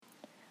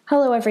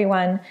Hello,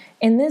 everyone.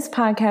 In this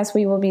podcast,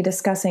 we will be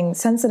discussing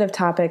sensitive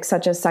topics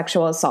such as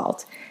sexual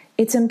assault.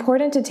 It's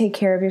important to take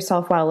care of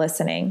yourself while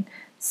listening.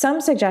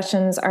 Some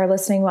suggestions are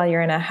listening while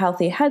you're in a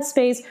healthy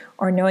headspace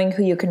or knowing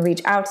who you can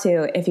reach out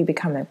to if you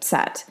become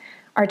upset.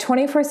 Our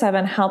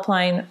 24/7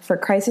 helpline for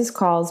crisis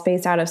calls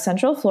based out of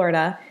Central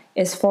Florida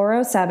is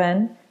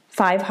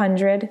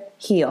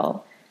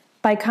 407-500-HEAL.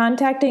 By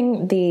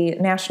contacting the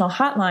national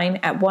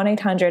hotline at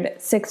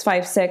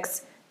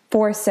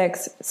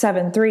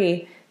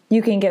 1-800-656-4673,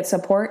 you can get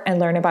support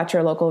and learn about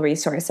your local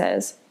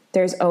resources.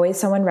 There's always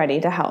someone ready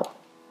to help.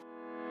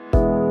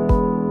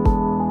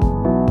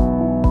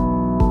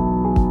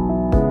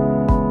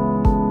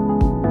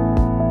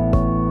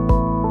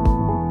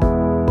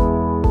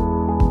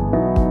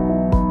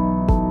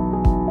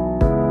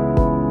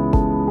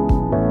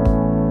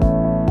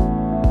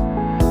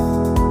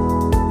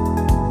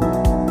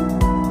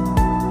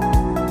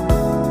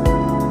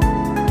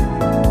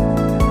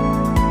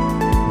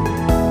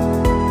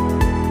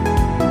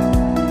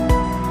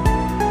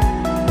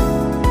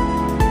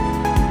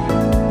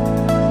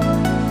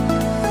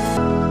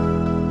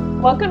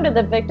 Welcome to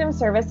the Victim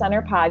Service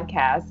Center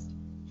podcast.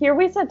 Here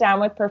we sit down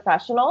with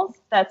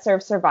professionals that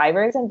serve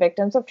survivors and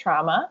victims of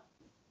trauma,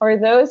 or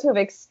those who have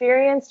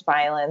experienced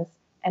violence,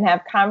 and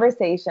have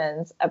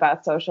conversations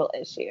about social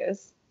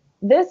issues.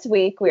 This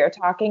week, we are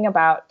talking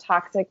about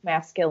toxic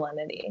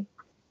masculinity.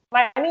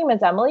 My name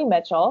is Emily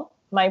Mitchell.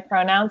 My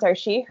pronouns are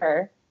she,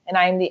 her, and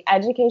I am the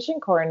education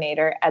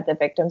coordinator at the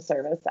Victim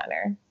Service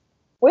Center.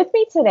 With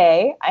me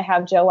today, I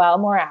have Joelle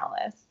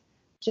Morales.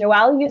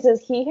 Joelle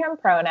uses he, him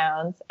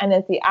pronouns and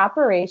is the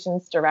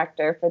operations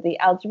director for the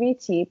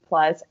LGBT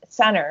Plus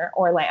Center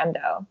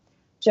Orlando.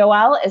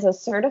 Joelle is a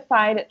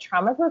certified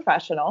trauma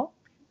professional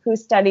who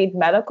studied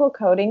medical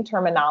coding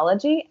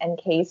terminology and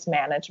case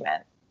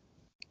management.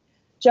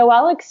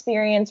 Joelle's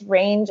experience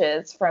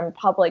ranges from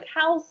public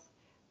health,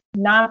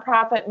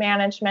 nonprofit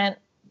management,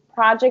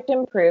 project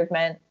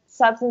improvement,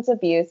 substance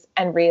abuse,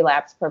 and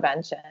relapse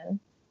prevention.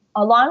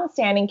 A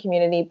long-standing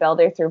community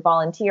builder through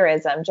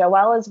volunteerism,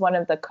 Joelle is one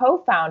of the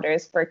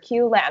co-founders for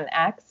Q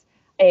Latinx,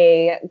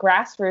 a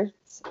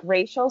grassroots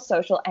racial,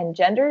 social, and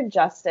gender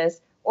justice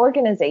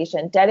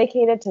organization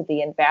dedicated to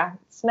the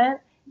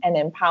advancement and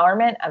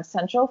empowerment of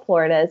Central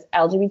Florida's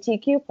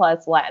LGBTQ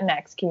plus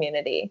Latinx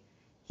community.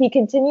 He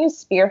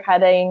continues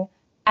spearheading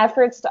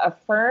efforts to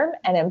affirm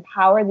and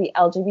empower the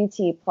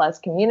LGBT plus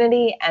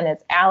community and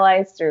its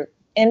allies through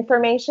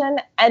information,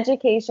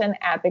 education,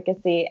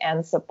 advocacy,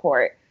 and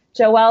support.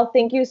 Joelle,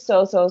 thank you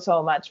so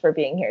much for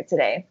being here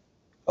today.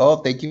 Oh,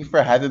 thank you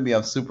for having me.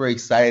 I'm super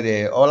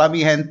excited. Hola, mi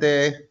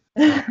gente.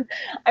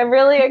 I'm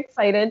really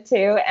excited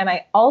too. And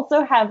I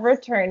also have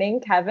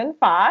returning Kevin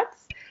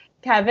Fox.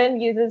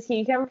 Kevin uses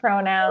he, him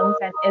pronouns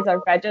and is a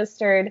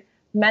registered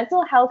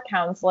mental health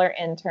counselor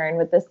intern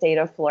with the state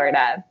of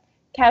Florida.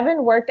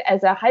 Kevin worked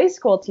as a high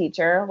school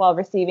teacher while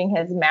receiving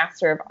his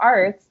Master of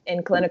Arts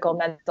in Clinical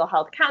Mental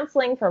Health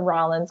Counseling from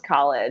Rollins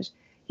College.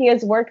 He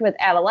has worked with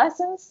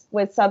adolescents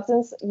with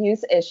substance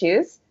use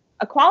issues,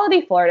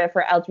 Equality Florida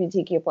for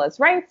LGBTQ plus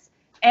rights,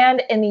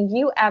 and in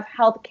the UF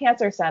Health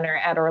Cancer Center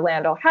at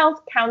Orlando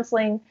Health,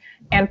 counseling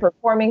and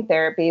performing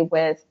therapy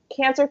with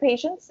cancer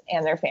patients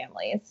and their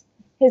families.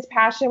 His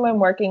passion when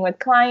working with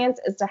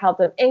clients is to help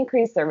them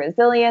increase their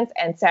resilience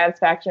and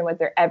satisfaction with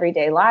their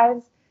everyday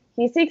lives.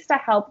 He seeks to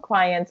help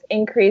clients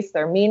increase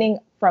their meaning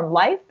from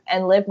life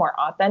and live more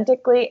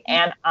authentically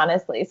and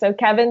honestly. So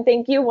Kevin,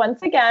 thank you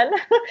once again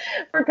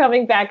for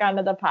coming back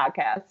onto the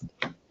podcast.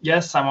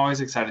 Yes, I'm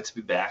always excited to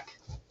be back.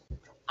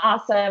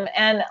 Awesome.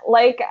 And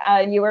like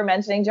you were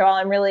mentioning,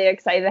 Joelle, I'm really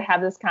excited to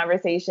have this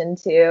conversation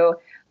too.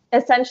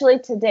 Essentially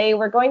today,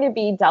 we're going to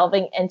be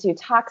delving into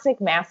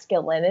toxic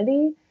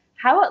masculinity,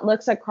 how it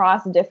looks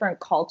across different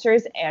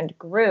cultures and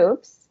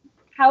groups,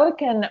 how it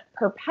can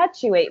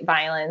perpetuate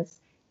violence,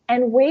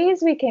 and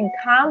ways we can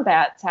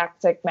combat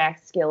toxic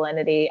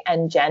masculinity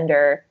and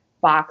gender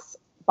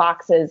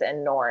boxes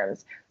and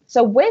norms.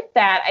 So with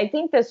that, I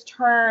think this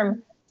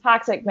term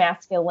toxic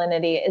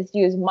masculinity is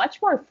used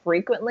much more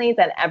frequently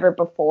than ever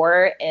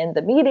before in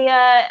the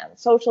media and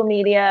social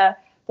media,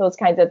 those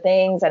kinds of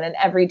things, and in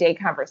everyday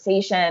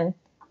conversation.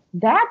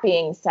 That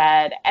being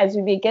said, as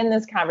we begin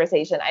this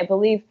conversation, I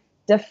believe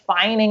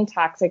defining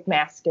toxic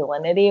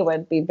masculinity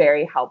would be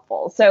very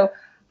helpful. So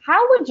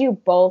how would you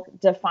both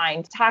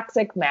define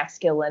toxic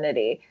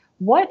masculinity?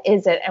 What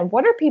is it, and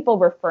what are people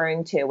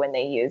referring to when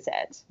they use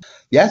it?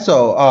 Yeah,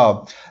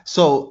 so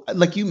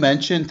like you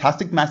mentioned,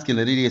 toxic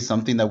masculinity is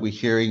something that we're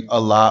hearing a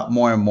lot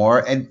more and more,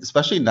 and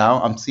especially now,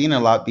 I'm seeing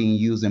a lot being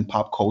used in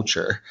pop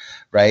culture,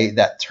 right?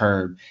 That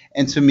term.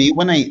 And to me,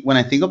 when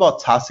I think about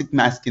toxic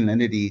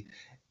masculinity,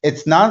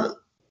 it's not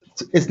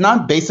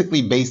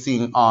basically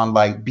basing on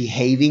like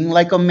behaving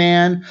like a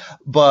man,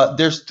 but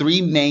there's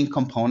three main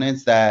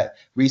components that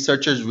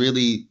researchers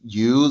really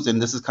use,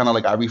 and this is kind of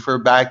like I refer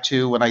back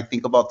to when I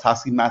think about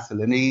toxic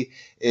masculinity,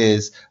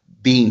 is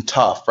being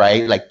tough,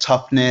 right? Like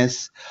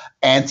toughness,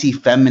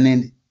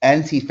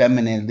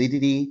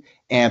 anti-femininity,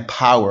 and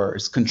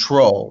powers,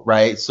 control,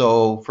 right?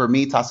 So for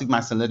me, toxic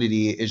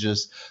masculinity is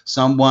just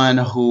someone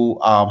who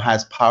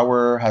has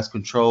power, has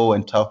control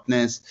and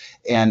toughness,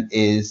 and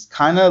is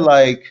kind of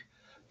like,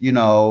 you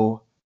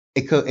know,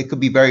 it could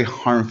be very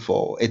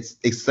harmful.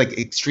 It's like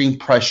extreme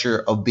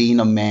pressure of being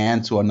a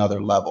man to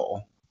another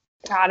level.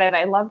 Got it.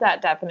 I love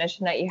that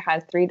definition that you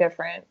had three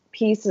different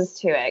pieces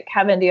to it.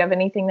 Kevin, do you have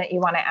anything that you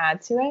want to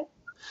add to it?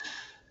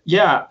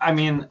 Yeah, I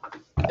mean,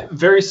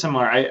 very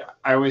similar. I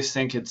always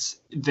think it's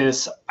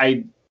this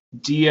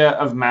idea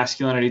of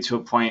masculinity to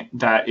a point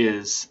that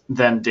is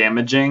then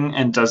damaging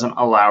and doesn't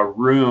allow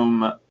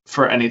room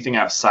for anything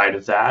outside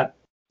of that.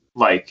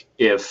 Like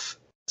if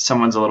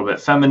someone's a little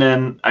bit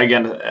feminine,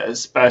 again,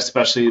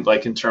 especially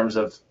like in terms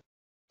of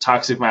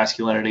toxic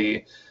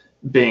masculinity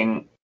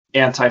being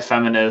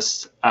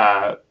anti-feminist,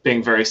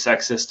 being very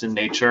sexist in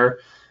nature.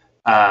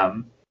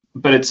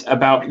 But it's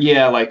about,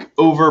 like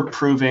over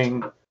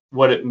proving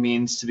what it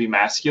means to be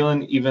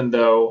masculine, even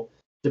though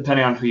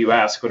depending on who you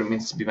ask, what it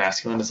means to be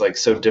masculine is like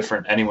so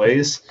different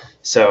anyways.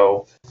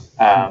 So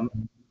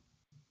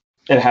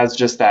it has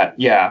just that,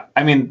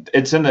 I mean,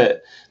 it's in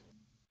the,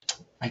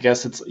 I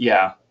guess it's,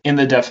 in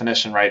the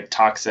definition, right?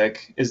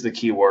 Toxic is the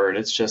key word.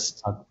 It's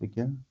just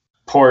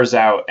pours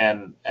out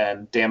and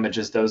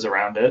damages those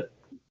around it.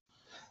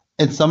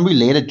 And some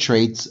related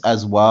traits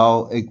as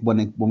well,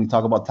 when we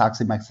talk about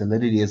toxic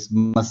masculinity, is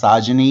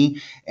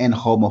misogyny and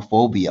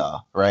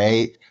homophobia,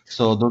 right?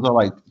 So those are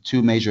like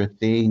two major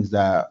things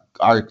that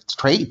are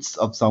traits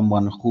of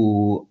someone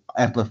who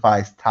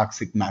amplifies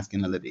toxic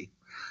masculinity.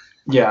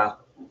 Yeah,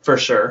 for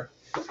sure.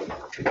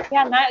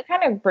 Yeah, and that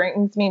kind of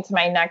brings me to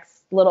my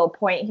next little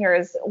point here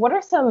is, what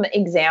are some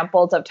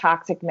examples of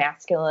toxic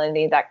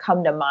masculinity that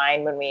come to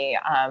mind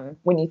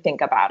when you think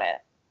about it?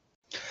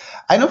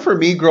 I know for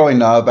me,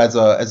 growing up as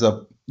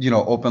a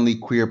openly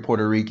queer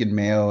Puerto Rican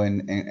male,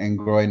 and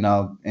growing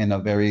up in a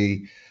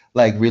very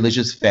like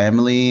religious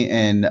family,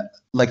 and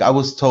like I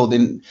was told,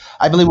 and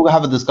I believe we'll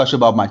have a discussion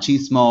about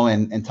machismo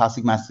and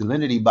toxic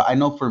masculinity, but I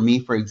know for me,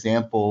 for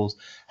examples,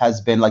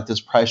 has been like this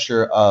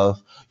pressure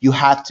of you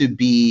have to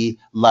be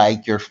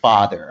like your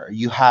father,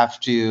 you have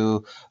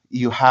to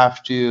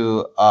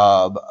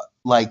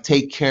like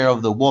take care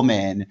of the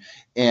woman.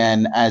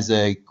 And as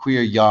a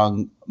queer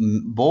young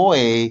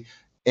boy,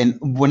 and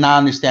when not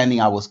understanding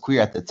I was queer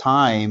at the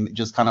time,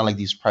 just kind of like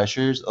these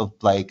pressures of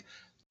like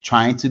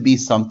trying to be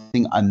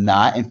something I'm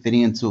not and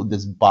fitting into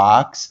this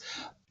box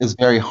is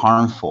very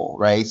harmful,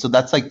 right? So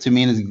that's like, to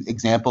me, an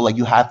example, like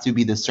you have to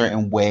be this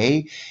certain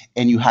way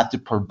and you have to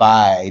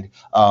provide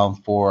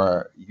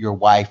for your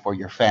wife or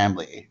your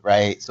family,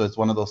 right? So it's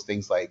one of those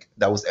things like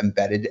that was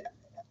embedded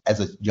as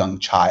a young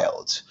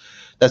child.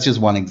 That's just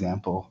one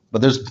example,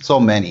 but there's so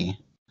many.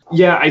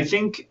 Yeah, I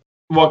think,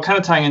 well, kind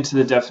of tying into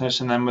the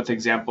definition then with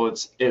example,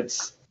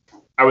 it's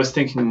I was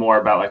thinking more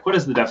about like, what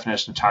is the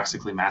definition of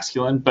toxically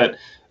masculine? But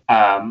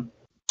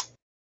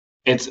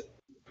it's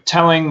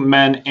telling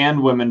men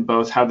and women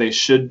both how they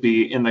should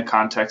be in the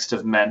context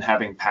of men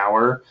having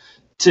power,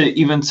 to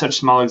even such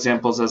small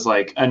examples as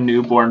like a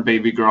newborn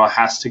baby girl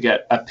has to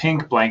get a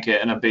pink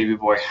blanket and a baby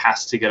boy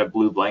has to get a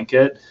blue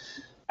blanket.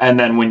 And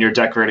then when you're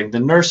decorating the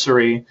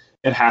nursery,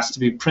 it has to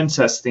be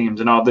princess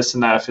themed and all this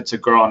and that. If it's a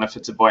girl, and if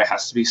it's a boy, it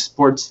has to be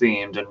sports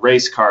themed and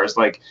race cars,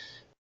 like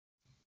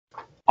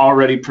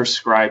already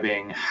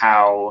prescribing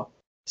how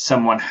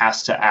someone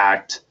has to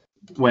act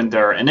when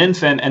they're an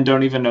infant and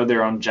don't even know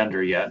their own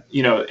gender yet.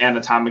 You know,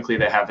 anatomically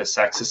they have a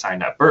sex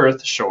assigned at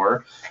birth,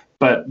 sure,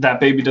 but that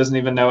baby doesn't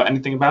even know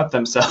anything about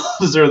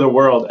themselves or the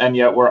world. And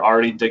yet we're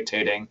already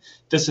dictating,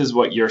 this is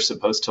what you're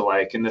supposed to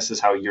like, and this is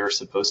how you're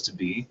supposed to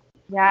be.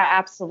 Yeah,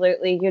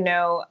 absolutely.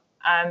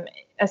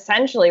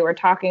 Essentially, we're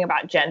talking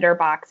about gender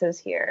boxes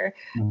here,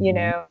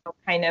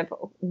 kind of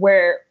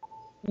where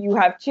you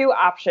have two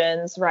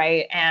options,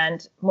 right?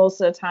 And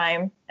most of the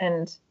time,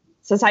 and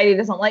society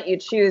doesn't let you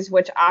choose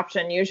which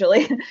option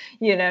usually,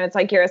 it's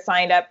like you're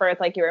assigned at birth,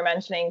 like you were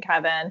mentioning,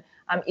 Kevin.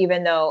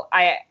 Even though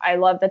I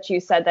love that you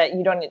said that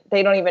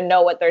they don't even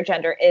know what their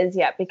gender is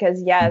yet,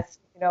 because yes,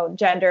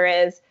 gender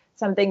is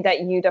something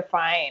that you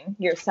define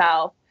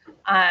yourself.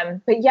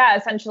 But yeah,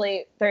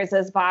 essentially there's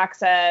this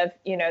box of,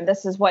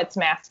 this is what's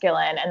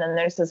masculine. And then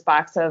there's this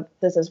box of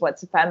this is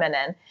what's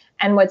feminine.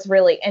 And what's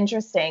really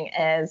interesting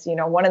is,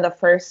 one of the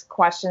first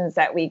questions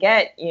that we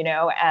get,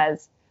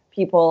 as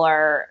people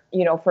are,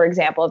 for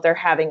example, if they're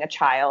having a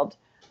child,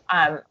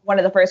 one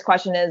of the first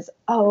question is,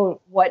 oh,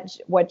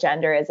 what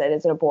gender is it?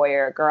 Is it a boy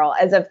or a girl?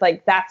 As if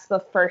like, that's the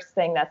first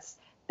thing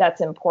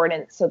that's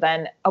important. So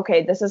then,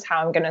 okay, this is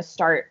how I'm going to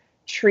start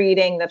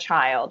treating the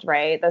child,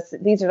 right?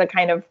 These are the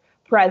kind of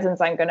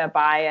presents I'm going to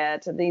buy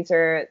it. These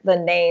are the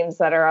names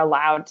that are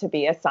allowed to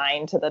be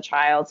assigned to the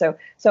child.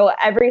 So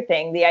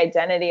everything, the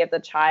identity of the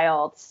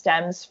child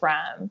stems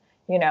from,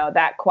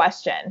 that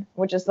question,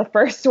 which is the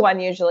first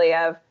one usually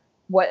of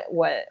what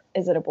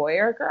is it, a boy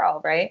or a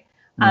girl, right?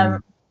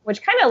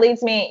 Which kind of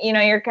leads me,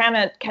 you're kind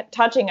of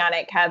touching on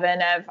it,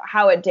 Kevin, of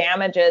how it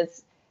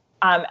damages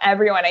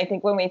everyone. I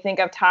think when we think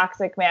of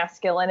toxic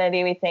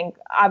masculinity, we think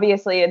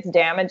obviously it's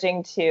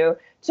damaging to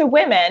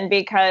women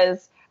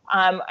because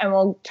And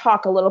we'll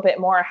talk a little bit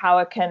more how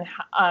it can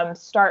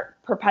start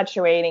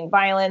perpetuating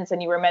violence.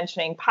 And you were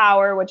mentioning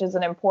power, which is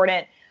an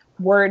important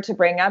word to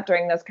bring up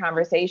during this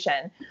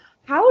conversation.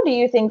 How do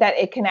you think that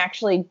it can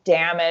actually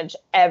damage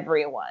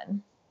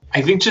everyone?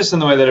 I think just in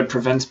the way that it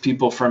prevents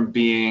people from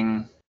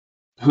being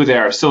who they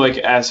are. So like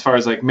as far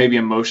as like maybe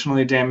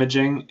emotionally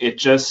damaging, it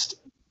just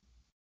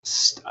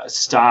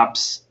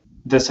stops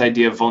this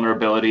idea of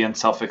vulnerability and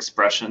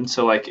self-expression.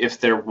 So like if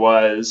there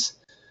was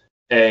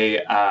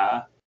a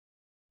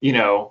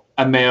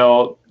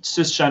male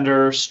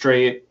cisgender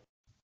straight,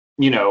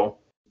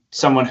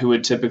 someone who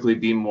would typically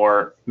be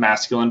more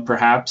masculine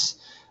perhaps,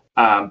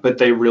 but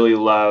they really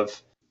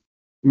love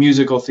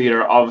musical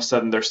theater, all of a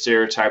sudden they're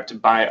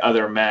stereotyped by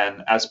other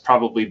men as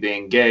probably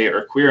being gay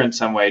or queer in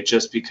some way,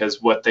 just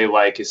because what they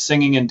like is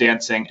singing and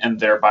dancing and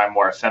thereby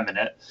more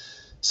effeminate.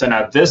 So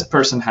now this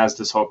person has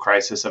this whole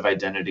crisis of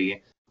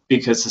identity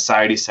because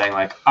society's saying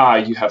like,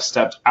 you have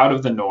stepped out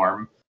of the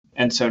norm.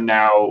 And so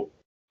now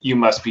you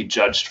must be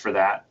judged for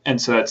that. And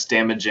so that's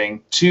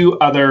damaging to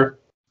other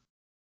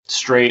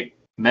straight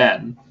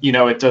men.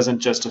 It doesn't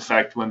just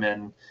affect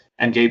women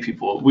and gay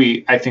people.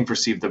 We, I think,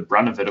 receive the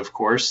brunt of it, of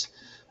course.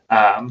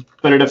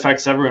 But it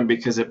affects everyone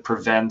because it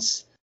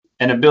prevents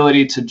an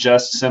ability to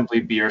just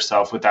simply be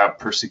yourself without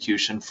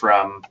persecution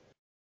from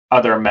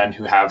other men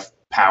who have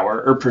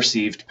power or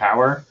perceived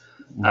power.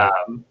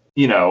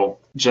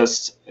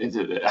 Just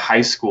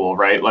high school,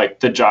 right? Like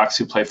the jocks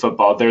who play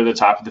football, they're the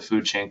top of the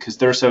food chain because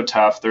they're so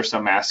tough, they're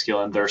so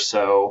masculine, they're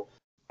so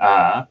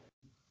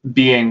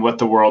being what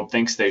the world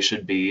thinks they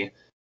should be.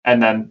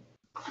 And then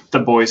the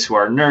boys who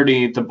are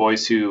nerdy, the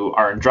boys who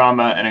are in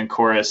drama and in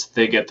chorus,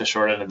 they get the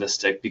short end of the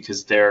stick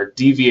because they're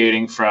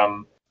deviating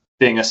from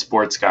being a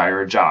sports guy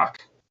or a jock.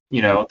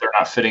 They're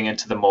not fitting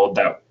into the mold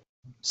that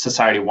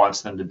society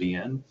wants them to be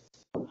in.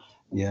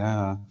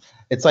 Yeah.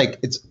 It's like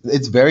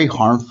it's very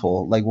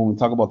harmful. Like when we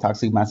talk about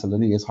toxic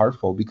masculinity, it's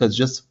harmful because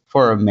just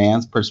for a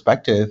man's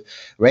perspective,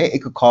 right, it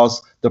could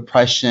cause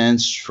depression,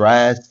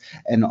 stress,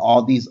 and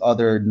all these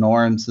other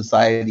norms,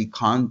 society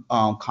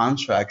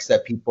contracts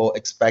that people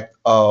expect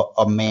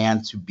a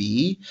man to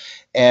be,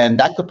 and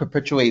that could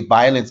perpetuate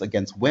violence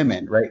against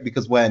women, right?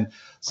 Because when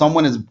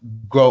someone is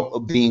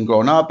being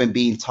grown up and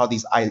being taught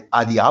these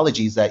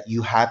ideologies that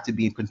you have to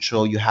be in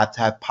control, you have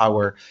to have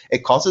power,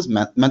 it causes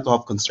mental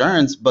health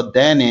concerns, but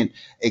then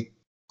it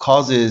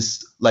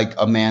causes like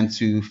a man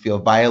to feel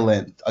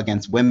violent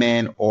against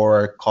women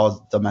or cause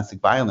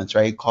domestic violence,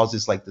 right? It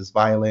causes like this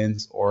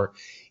violence, or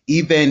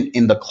even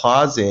in the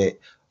closet,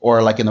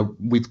 or like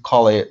we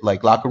call it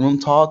like locker room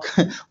talk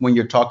when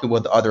you're talking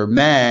with other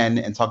men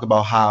and talk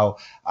about how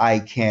I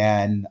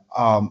can,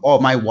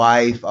 my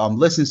wife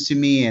listens to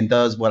me and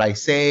does what I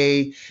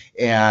say,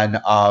 and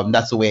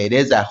that's the way it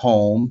is at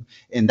home,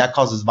 and that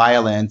causes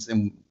violence,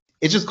 and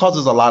it just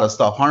causes a lot of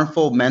stuff,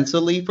 harmful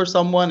mentally for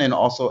someone, and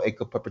also it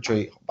could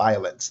perpetrate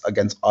violence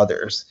against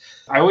others.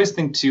 I always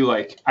think too,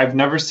 like I've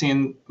never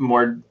seen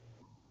more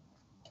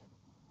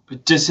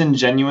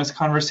disingenuous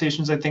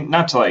conversations, I think,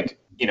 not to like,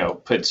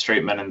 put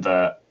straight men in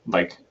the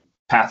like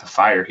path of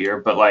fire here,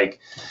 but like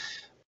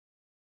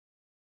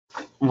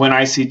when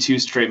I see two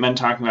straight men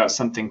talking about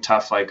something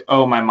tough, like,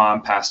 oh, my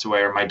mom passed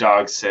away, or my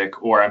dog's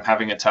sick, or I'm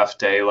having a tough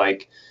day,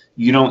 like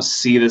you don't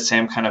see the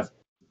same kind of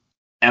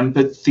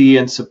empathy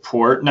and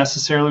support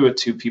necessarily with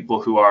two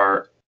people who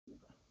are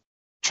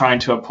trying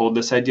to uphold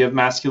this idea of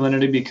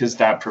masculinity, because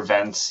that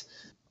prevents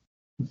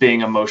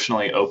being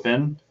emotionally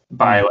open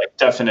by like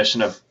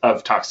definition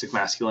of toxic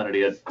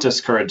masculinity. It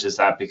discourages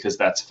that because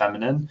that's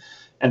feminine.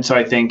 And so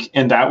I think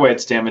in that way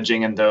it's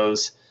damaging in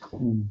those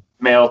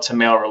male to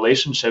male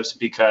relationships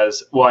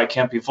because, well, I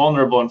can't be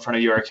vulnerable in front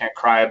of you, or I can't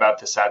cry about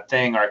the sad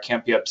thing, or I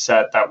can't be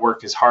upset that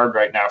work is hard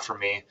right now for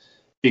me,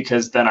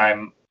 because then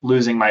I'm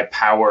losing my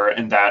power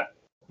in that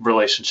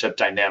relationship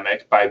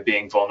dynamic by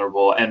being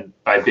vulnerable and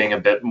by being a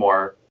bit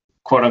more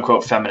quote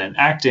unquote feminine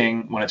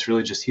acting when it's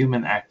really just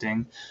human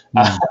acting.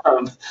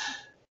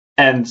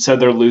 And so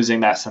they're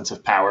losing that sense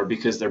of power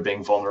because they're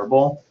being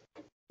vulnerable.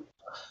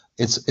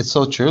 It's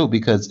so true,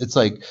 because it's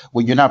like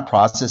when you're not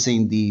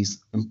processing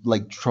these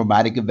like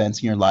traumatic events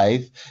in your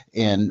life,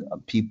 and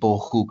people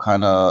who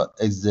kind of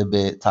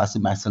exhibit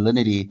toxic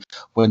masculinity,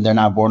 when they're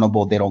not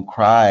vulnerable, they don't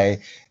cry,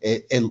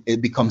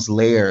 it becomes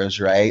layers,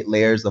 right?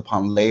 Layers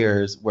upon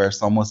layers, where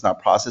someone's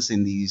not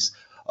processing these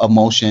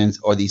emotions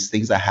or these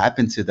things that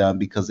happen to them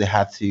because they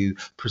have to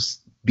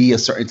be a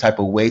certain type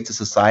of way to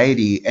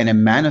society, and it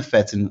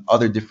manifests in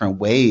other different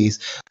ways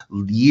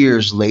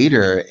years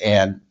later.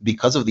 And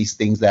because of these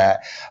things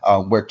that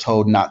we're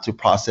told not to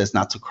process,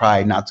 not to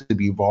cry, not to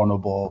be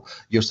vulnerable,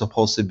 you're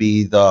supposed to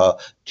be the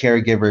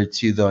caregiver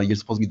you're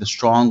supposed to be the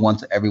strong one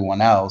to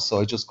everyone else. So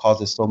it just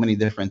causes so many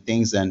different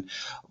things, and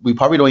we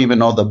probably don't even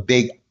know the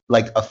big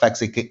like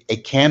effects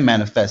it can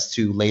manifest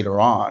to later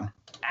on.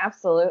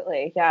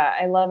 absolutely. Yeah,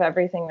 I love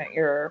everything that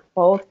you're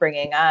both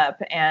bringing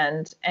up.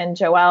 And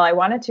Joelle, I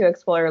wanted to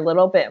explore a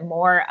little bit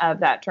more of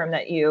that term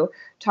that you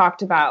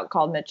talked about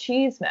called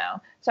machismo.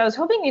 So I was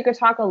hoping you could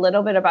talk a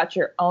little bit about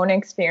your own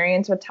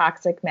experience with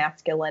toxic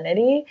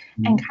masculinity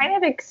and kind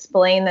of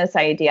explain this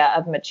idea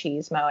of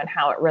machismo and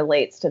how it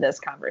relates to this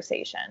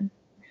conversation.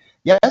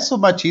 Yeah, so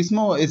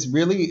machismo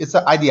it's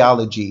an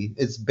ideology.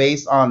 It's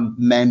based on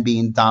men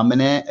being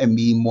dominant and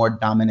being more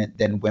dominant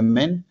than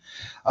women.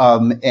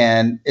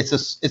 And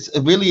it's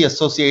really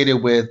associated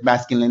with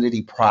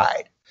masculinity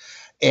pride.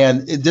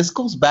 And this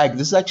goes back.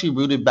 This is actually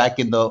rooted back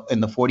in the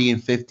 40s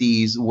and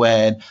 50s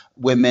when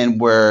women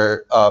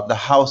were the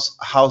house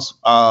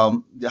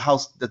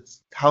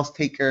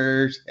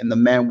takers, and the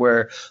men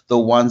were the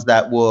ones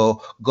that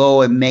will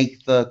go and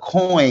make the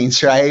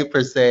coins, right,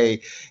 per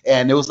se.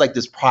 And it was like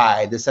this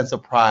pride, this sense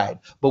of pride.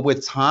 But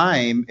with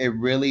time, it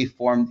really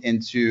formed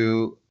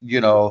into,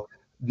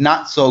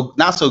 not so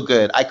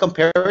good. I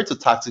compare it to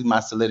toxic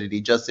masculinity,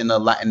 just in a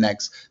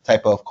Latinx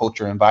type of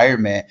culture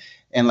environment.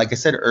 And like I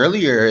said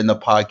earlier in the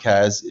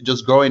podcast,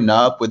 just growing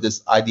up with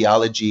this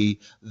ideology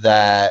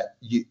that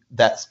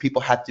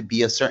people have to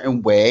be a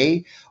certain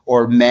way,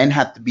 or men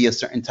have to be a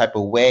certain type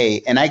of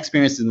way. And I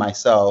experienced it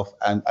myself.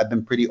 I've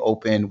been pretty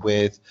open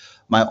with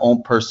my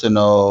own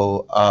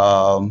personal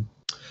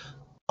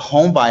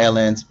home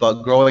violence.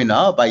 But growing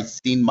up, I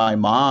seen my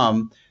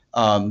mom,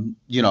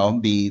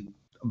 be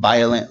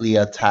violently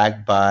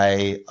attacked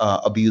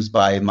abused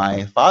by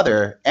my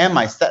father and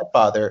my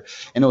stepfather.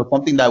 And it was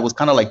something that was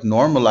kind of like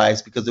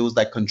normalized because it was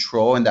that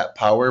control and that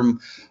power.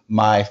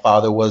 My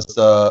father was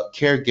the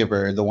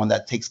caregiver, the one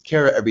that takes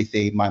care of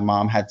everything. My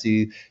mom had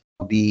to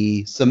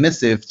be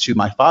submissive to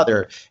my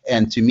father.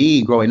 And to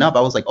me, growing up,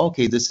 I was like,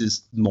 okay, this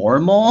is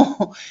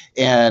normal.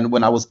 And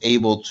when I was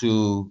able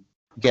to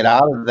get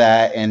out of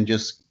that and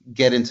just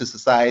get into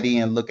society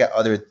and look at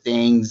other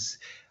things,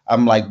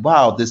 I'm like,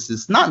 wow, this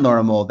is not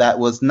normal. That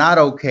was not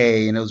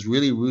okay. And it was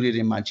really rooted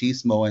in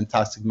machismo and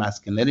toxic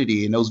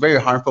masculinity. And it was very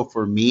harmful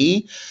for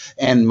me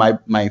and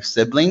my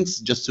siblings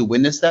just to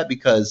witness that,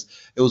 because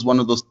it was one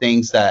of those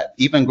things that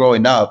even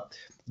growing up,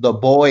 the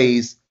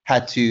boys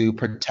had to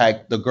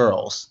protect the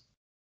girls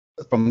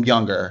from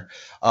younger.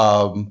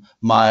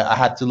 I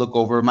had to look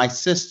over my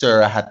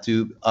sister. I had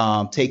to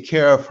take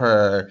care of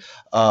her.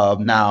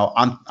 Now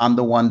I'm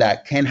the one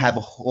that can have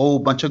a whole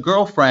bunch of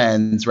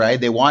girlfriends, right?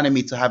 They wanted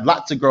me to have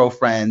lots of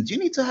girlfriends. You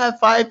need to have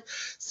 5,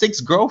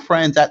 6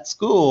 girlfriends at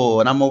school,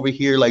 and I'm over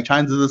here like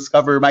trying to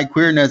discover my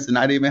queerness, and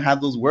I didn't even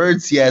have those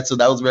words yet. So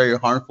that was very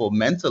harmful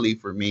mentally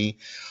for me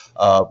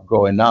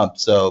growing up.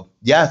 So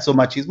yeah, so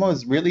machismo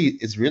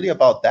is really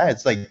about that.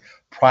 It's like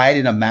pride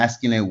in a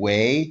masculine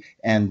way,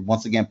 and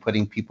once again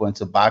putting people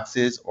into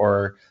boxes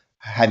or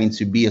having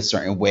to be a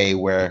certain way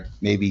where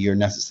maybe you're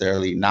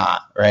necessarily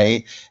not,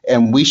 right?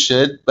 And we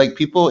should, like,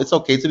 people, it's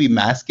okay to be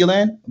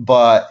masculine,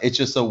 but it's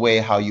just a way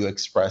how you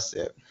express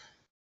it.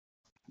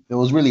 It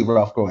was really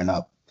rough growing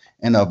up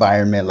in an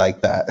environment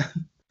like that.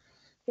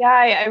 Yeah,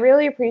 I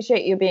really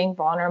appreciate you being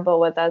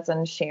vulnerable with us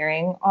and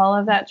sharing all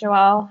of that,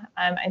 Joelle.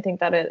 I think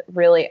that it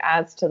really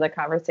adds to the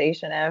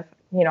conversation of,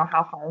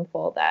 how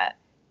harmful that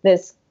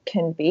this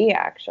can be,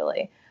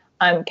 actually.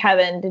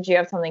 Kevin, did you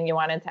have something you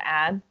wanted to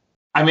add?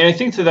 I mean, I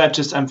think that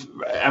just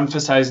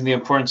emphasizing the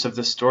importance of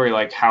the story,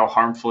 like how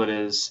harmful it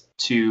is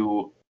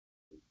to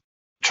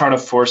try to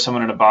force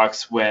someone in a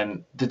box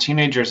when the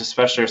teenagers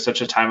especially are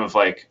such a time of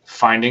like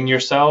finding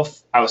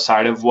yourself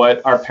outside of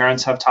what our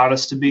parents have taught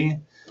us to be.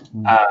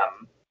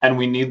 And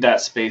we need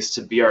that space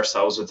to be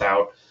ourselves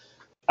without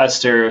a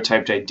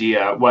stereotyped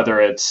idea,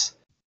 whether it's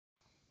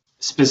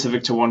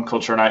specific to one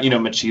culture or not.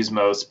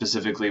 Machismo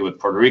specifically with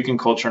Puerto Rican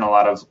culture and a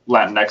lot of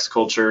Latinx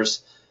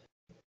cultures,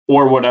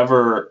 or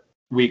whatever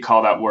we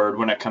call that word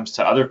when it comes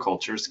to other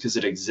cultures, because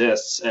it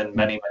exists in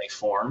many, many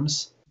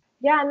forms.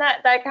 Yeah, and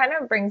that kind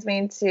of brings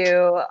me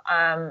to,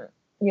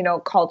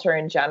 culture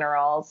in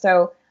general.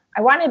 So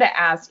I wanted to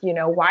ask,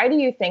 why do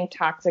you think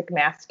toxic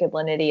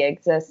masculinity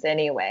exists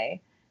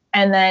anyway?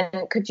 And then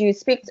could you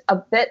speak a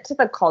bit to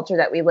the culture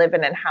that we live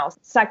in and how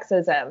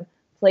sexism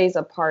plays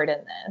a part in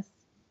this?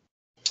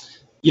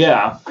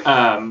 Yeah,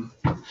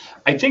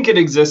 I think it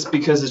exists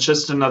because it's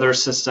just another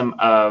system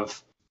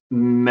of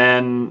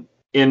men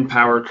in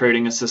power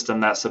creating a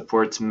system that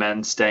supports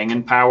men staying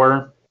in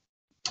power.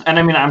 And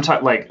I mean, I'm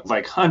talking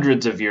like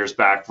hundreds of years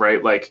back,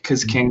 right? Like,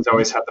 because kings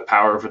always had the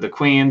power over the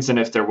queens, and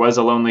if there was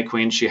a lonely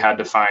queen, she had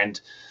to find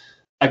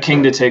a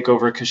king to take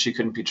over because she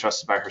couldn't be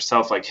trusted by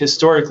herself. Like,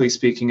 historically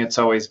speaking, it's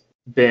always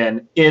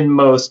been in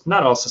most,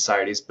 not all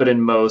societies, but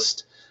in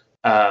most,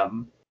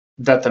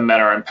 that the men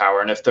are in power.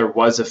 And if there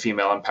was a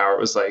female in power, it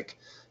was like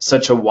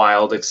such a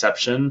wild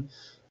exception.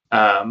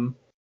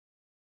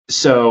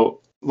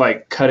 So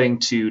like cutting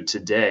to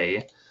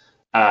today,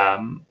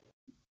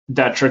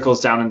 that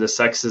trickles down into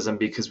sexism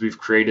because we've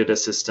created a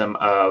system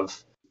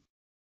of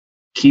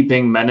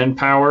keeping men in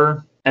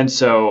power. And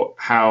so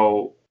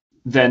how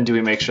then do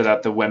we make sure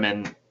that the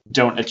women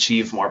don't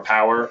achieve more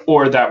power,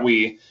 or that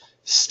we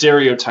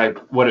stereotype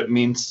what it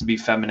means to be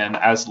feminine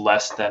as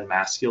less than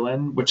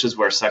masculine, which is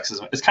where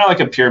sexism, it's kind of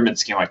like a pyramid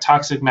scheme. Like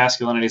toxic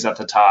masculinity is at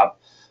the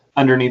top.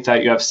 Underneath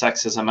that, you have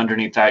sexism.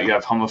 Underneath that, you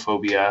have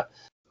homophobia.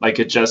 Like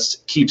it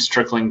just keeps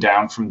trickling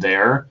down from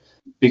there,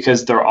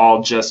 because they're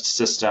all just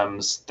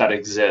systems that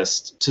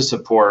exist to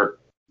support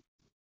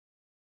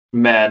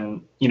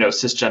men,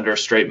 cisgender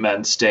straight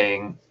men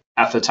staying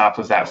at the top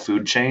of that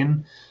food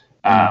chain.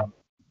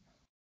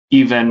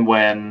 Even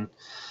when,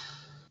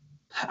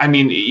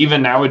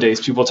 even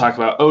nowadays, people talk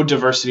about,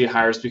 diversity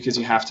hires because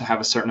you have to have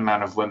a certain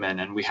amount of women,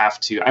 and we have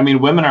to.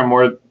 Women are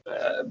more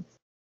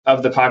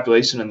of the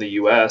population in the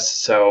US.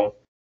 So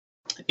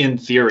in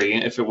theory,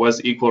 if it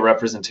was equal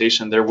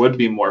representation, there would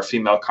be more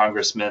female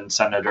congressmen,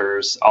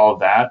 senators, all of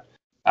that.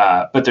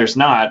 But there's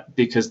not,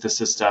 because the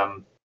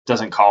system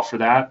doesn't call for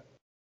that,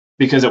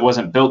 because it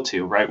wasn't built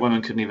to, right?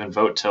 Women couldn't even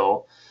vote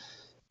till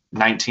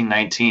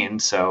 1919.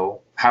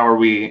 So how are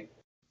we,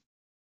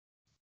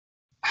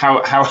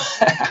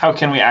 how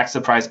can we act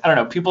surprised? I don't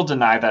know. People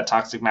deny that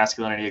toxic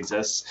masculinity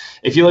exists.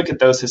 If you look at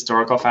those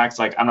historical facts,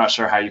 like, I'm not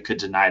sure how you could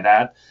deny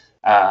that,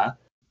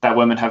 that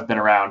women have been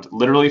around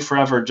literally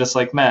forever, just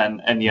like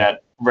men, and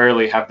yet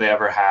rarely have they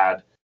ever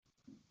had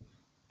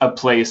a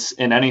place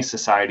in any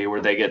society where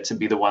they get to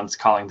be the ones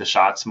calling the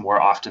shots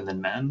more often than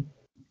men,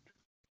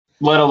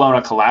 let alone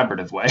a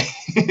collaborative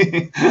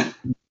way.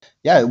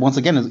 Yeah, once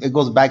again, it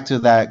goes back to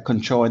that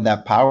control and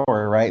that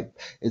power, right?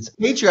 It's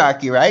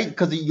patriarchy, right?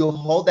 Because you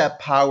hold that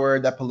power,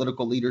 that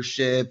political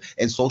leadership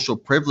and social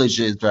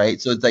privileges,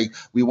 right? So it's like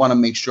we want to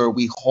make sure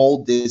we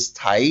hold this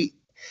tight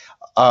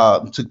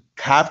to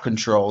have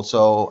control.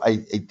 So I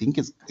think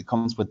it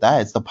comes with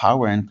that. It's the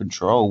power and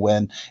control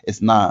when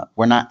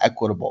we're not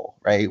equitable,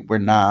 right? We're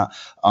not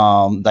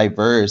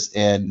diverse.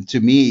 And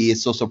to me,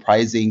 it's so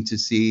surprising to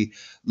see,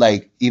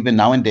 like, even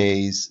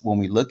nowadays, when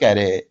we look at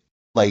it,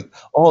 like,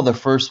 the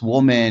first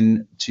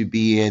woman to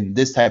be in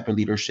this type of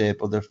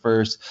leadership, or the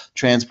first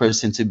trans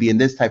person to be in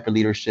this type of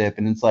leadership.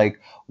 And it's like,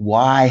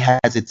 why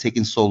has it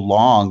taken so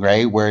long,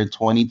 right? We're in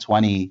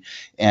 2020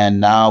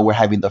 and now we're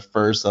having the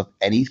first of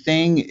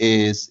anything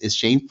is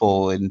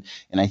shameful. And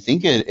I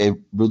think it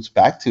roots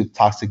back to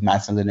toxic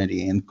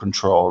masculinity and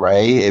control,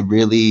 right? It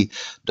really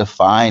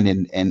defined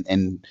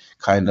and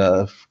kind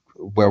of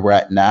where we're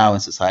at now in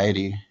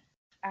society.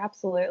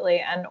 Absolutely.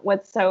 And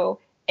what's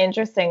so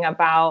interesting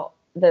about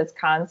this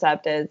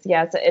concept is,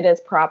 yes, it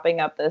is propping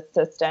up this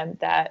system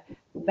that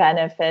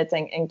benefits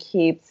and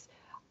keeps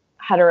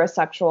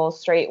heterosexual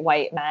straight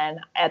white men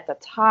at the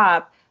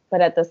top,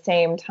 but at the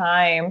same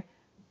time,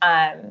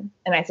 and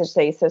I should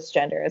say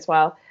cisgender as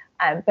well,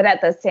 but at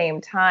the same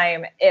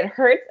time, it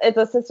hurts. It's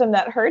a system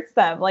that hurts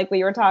them. Like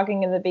we were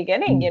talking in the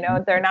beginning,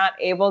 they're not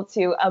able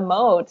to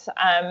emote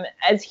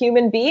as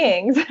human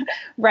beings,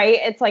 right?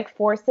 It's like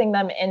forcing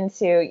them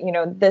into,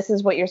 this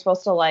is what you're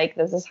supposed to like.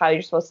 This is how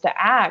you're supposed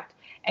to act.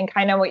 And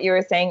kind of what you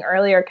were saying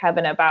earlier,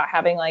 Kevin, about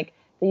having like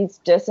these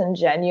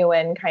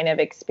disingenuine kind of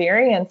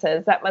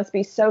experiences that must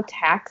be so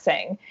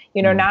taxing,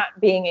 not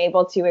being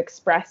able to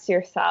express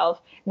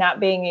yourself, not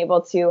being able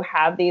to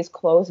have these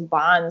close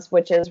bonds,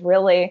 which is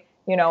really,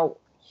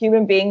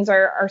 human beings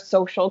are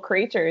social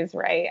creatures,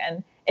 right?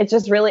 And it's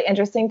just really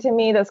interesting to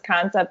me, this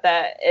concept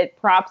that it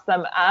props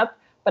them up,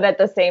 but at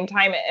the same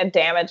time, it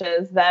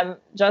damages them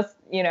just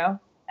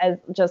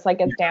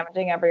like it's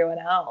damaging everyone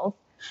else.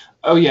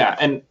 Oh, yeah.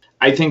 And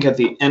I think at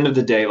the end of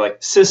the day,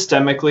 like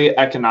systemically,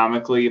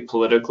 economically,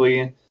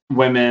 politically,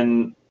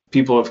 women,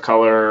 people of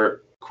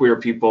color, queer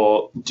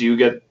people do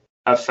get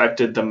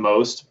affected the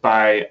most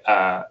by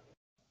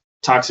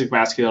toxic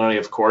masculinity,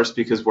 of course,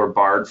 because we're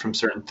barred from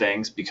certain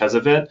things because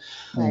of it.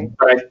 Right.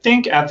 But I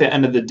think at the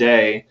end of the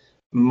day,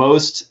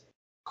 most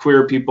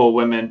queer people,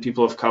 women,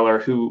 people of color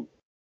who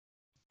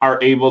are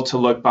able to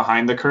look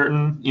behind the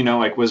curtain,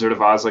 like Wizard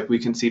of Oz, like we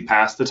can see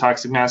past the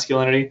toxic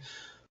masculinity,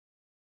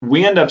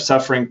 we end up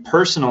suffering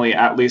personally,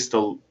 at least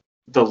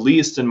the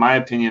least, in my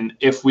opinion,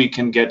 if we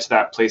can get to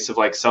that place of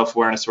like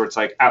self-awareness where it's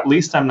like, at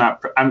least I'm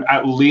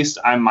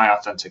my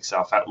authentic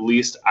self. At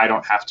least I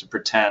don't have to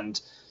pretend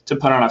to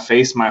put on a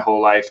face my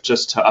whole life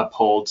just to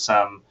uphold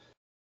some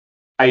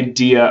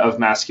idea of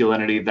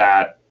masculinity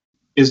that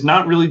is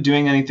not really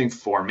doing anything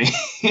for me.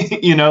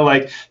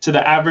 Like to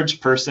the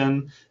average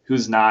person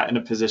who's not in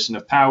a position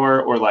of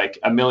power, or like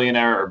a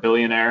millionaire or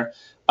billionaire,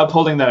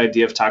 upholding that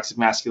idea of toxic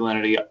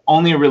masculinity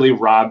only really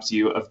robs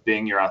you of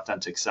being your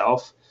authentic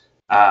self.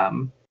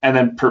 And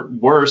then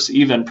worse,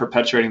 even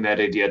perpetuating that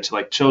idea to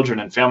like children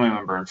and family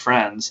member and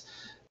friends.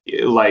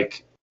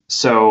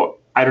 So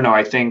I don't know.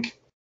 I think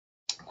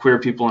queer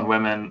people and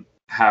women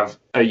have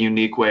a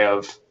unique way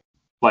of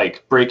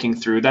like breaking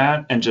through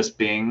that and just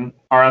being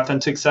our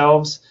authentic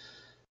selves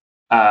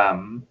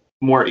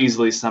more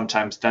easily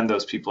sometimes than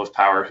those people of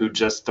power who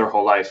just their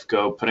whole life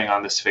go putting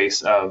on this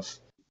face of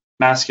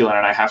masculine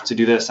and I have to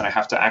do this and I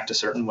have to act a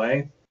certain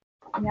way.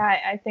 Yeah,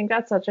 I think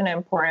that's such an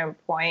important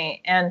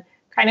point. And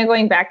kind of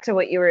going back to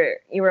what you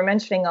were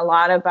mentioning a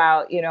lot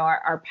about,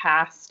 our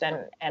past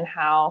and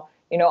how,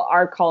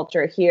 our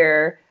culture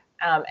here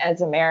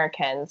as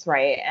Americans,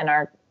 right, and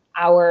our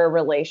our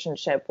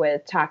relationship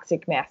with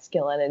toxic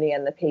masculinity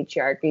and the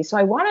patriarchy. So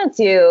I wanted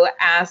to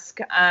ask,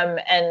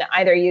 and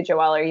either you,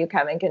 Joelle, or you,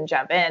 Kevin, can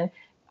jump in.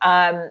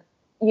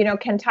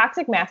 Can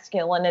toxic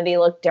masculinity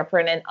look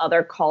different in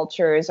other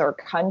cultures or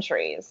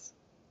countries?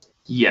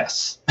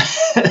 Yes.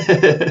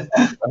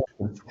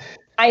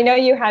 I know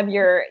you have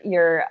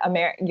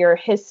your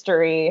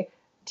history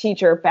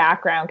teacher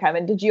background,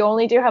 Kevin. Did you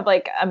only have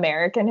like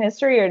American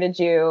history, or did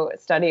you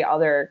study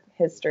other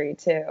history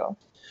too?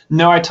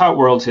 No, I taught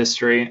world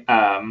history.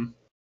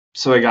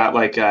 So I got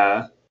like,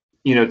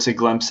 to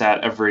glimpse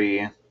at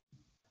every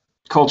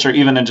culture,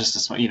 even in just a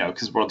small,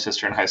 because world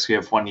history in high school,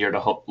 you have 1 year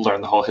to learn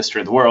the whole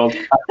history of the world.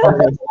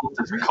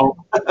 It's difficult.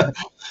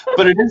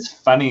 But it is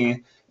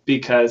funny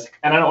because,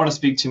 and I don't want to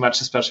speak too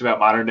much, especially about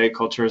modern day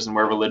cultures and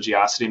where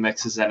religiosity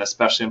mixes in,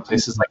 especially in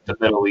places like the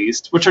Middle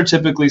East, which are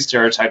typically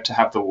stereotyped to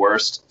have the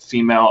worst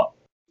female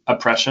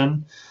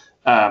oppression.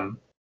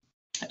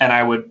 And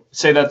I would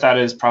say that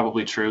is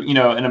probably true.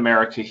 In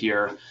America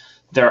here,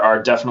 there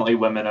are definitely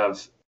women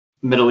of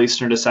Middle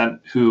Eastern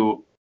descent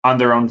who, on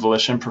their own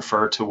volition,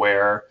 prefer to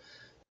wear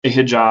a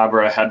hijab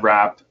or a head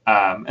wrap.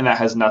 And that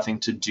has nothing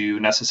to do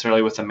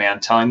necessarily with a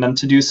man telling them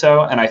to do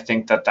so. And I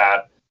think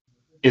that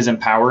is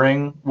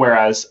empowering.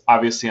 Whereas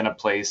obviously in a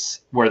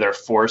place where they're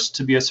forced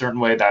to be a certain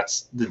way,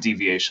 that's the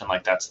deviation.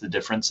 Like that's the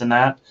difference in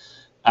that.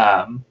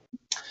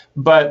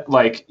 But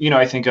like,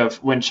 I think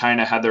of when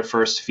China had their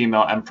first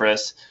female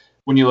empress.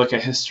 When you look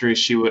at history,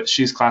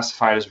 she's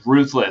classified as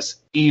ruthless,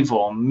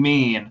 evil,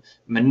 mean,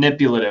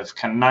 manipulative,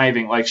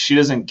 conniving. Like she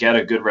doesn't get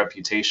a good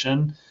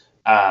reputation.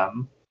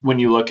 When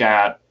you look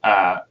at,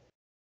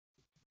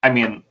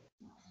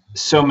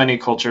 so many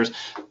cultures.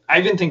 I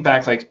even think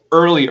back like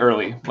early,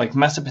 like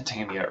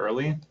Mesopotamia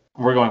early.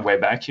 We're going way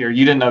back here.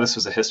 You didn't know this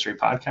was a history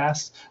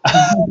podcast.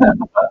 I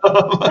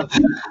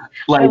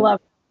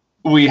love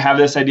it. We have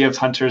this idea of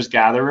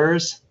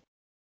hunters-gatherers.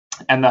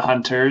 And the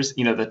hunters,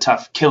 the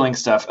tough killing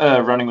stuff,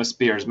 running with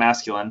spears,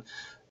 masculine,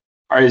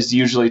 is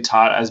usually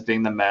taught as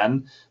being the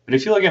men. But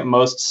if you look at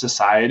most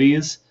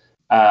societies,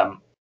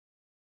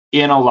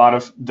 in a lot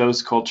of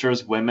those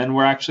cultures, women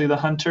were actually the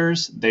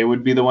hunters. They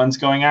would be the ones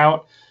going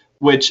out,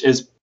 which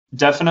is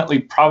definitely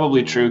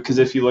probably true. Because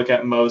if you look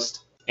at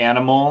most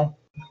animal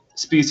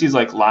species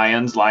like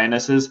lions,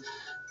 lionesses,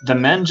 the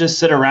men just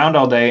sit around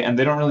all day and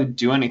they don't really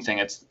do anything.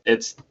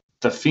 It's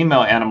the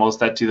female animals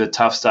that do the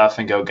tough stuff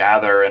and go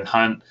gather and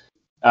hunt.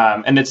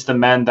 And it's the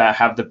men that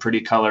have the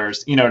pretty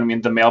colors. You know what I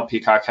mean? The male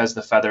peacock has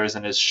the feathers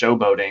and is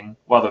showboating,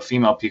 while the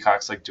female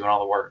peacock's like doing all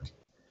the work.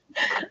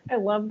 I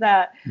love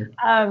that.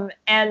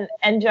 And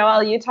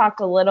Joelle, you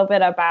talked a little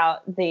bit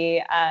about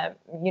the,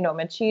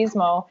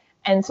 machismo.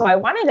 And so I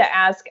wanted to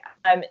ask,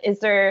 is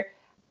there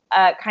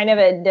kind of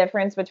a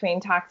difference between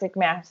toxic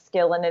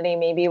masculinity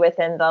maybe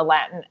within the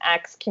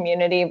Latinx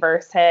community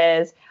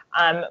versus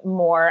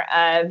more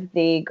of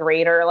the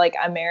greater like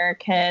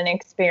American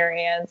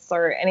experience,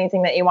 or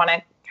anything that you want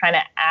to kind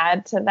of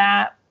add to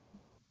that?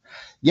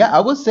 Yeah,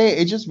 I would say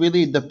it just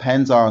really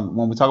depends on,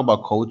 when we talk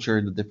about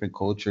culture, the different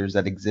cultures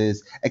that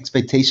exist,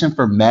 expectation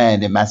for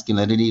men and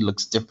masculinity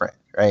looks different,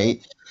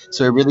 right?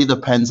 So it really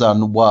depends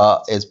on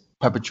what is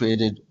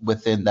perpetuated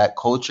within that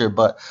culture.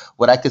 But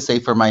what I could say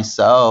for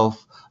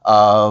myself,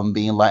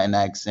 being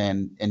Latinx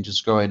and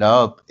just growing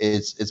up,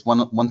 it's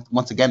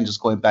once again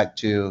just going back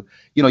to,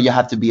 you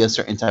have to be a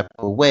certain type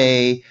of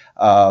way,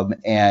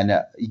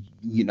 and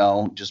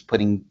just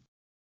putting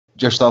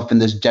yourself in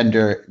this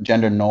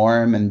gender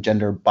norm and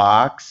gender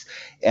box.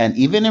 And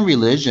even in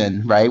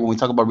religion, right, when we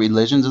talk about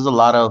religions, there's a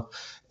lot of,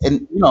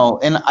 and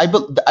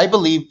I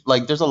believe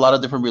like there's a lot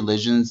of different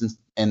religions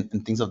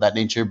and things of that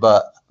nature.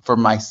 But for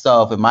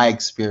myself, in my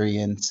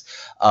experience,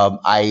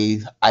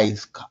 I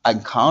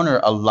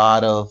encounter a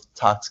lot of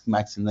toxic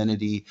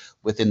masculinity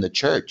within the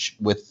church,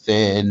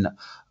 within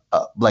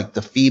like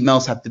the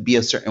females have to be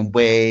a certain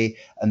way,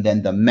 and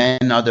then the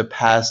men are the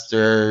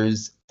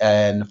pastors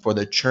and for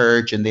the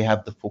church, and they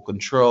have the full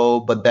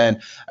control. But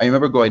then I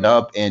remember growing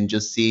up and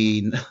just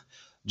seeing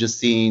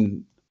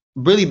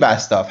really bad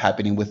stuff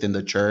happening within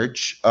the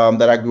church,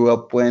 that I grew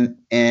up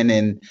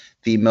and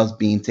females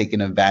being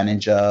taken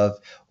advantage of,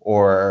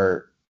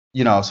 or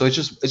so it's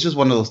just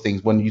one of those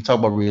things. When you talk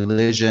about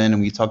religion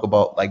and we talk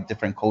about like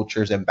different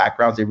cultures and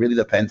backgrounds, it really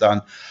depends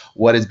on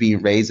what is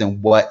being raised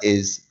and what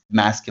is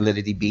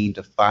masculinity being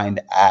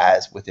defined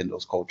as within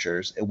those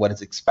cultures and what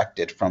is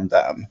expected from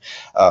them.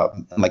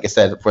 And like I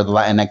said, for the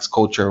Latinx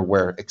culture,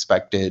 we're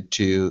expected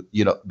to,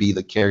 be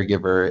the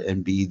caregiver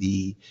and be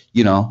the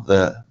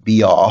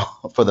be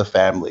all for the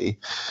family,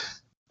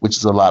 which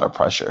is a lot of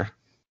pressure.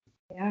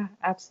 Yeah,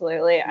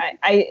 absolutely.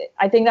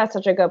 I think that's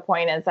such a good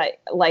point, is that,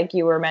 like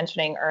you were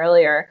mentioning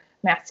earlier,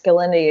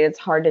 masculinity is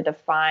hard to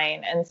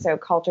define. And so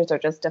cultures are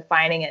just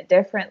defining it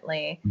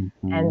differently.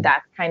 Mm-hmm. And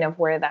that's kind of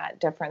where that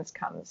difference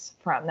comes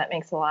from. That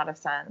makes a lot of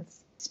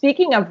sense.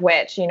 Speaking of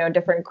which,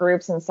 different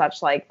groups and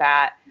such like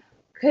that,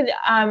 could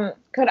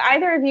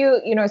either of you,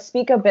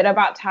 speak a bit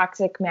about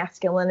toxic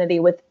masculinity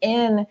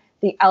within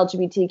the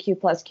LGBTQ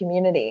plus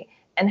community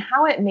and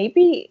how it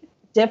maybe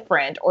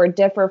different or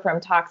differ from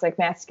toxic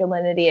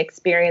masculinity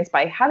experienced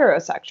by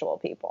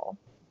heterosexual people?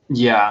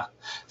 Yeah,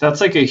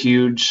 that's like a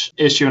huge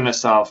issue in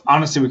itself.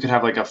 Honestly, we could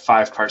have like a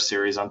 5-part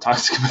series on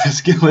toxic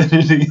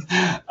masculinity.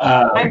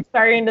 I'm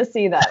starting to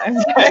see that. I'm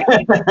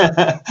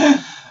sorry.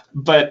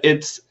 But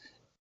it's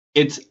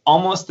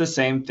almost the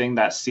same thing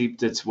that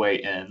seeped its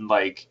way in.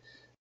 Like,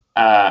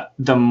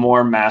 the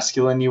more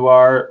masculine you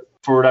are,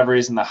 for whatever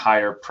reason, the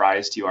higher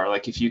prized you are.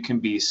 Like, if you can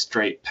be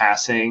straight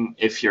passing,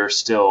 if you're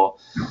still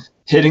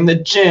hitting the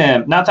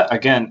gym, not that,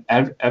 again,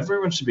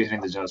 everyone should be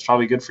hitting the gym. It's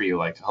probably good for you.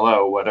 Like,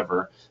 hello,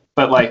 whatever.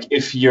 But like,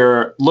 if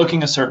you're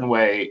looking a certain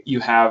way, you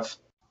have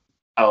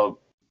a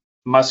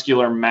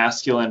muscular,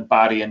 masculine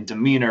body and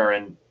demeanor,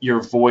 and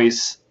your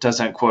voice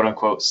doesn't quote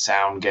unquote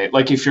sound gay.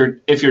 Like, if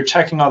you're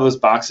checking all those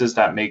boxes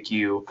that make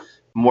you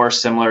more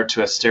similar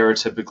to a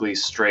stereotypically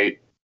straight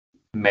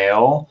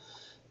male,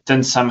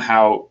 then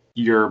somehow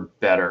you're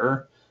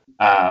better.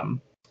 And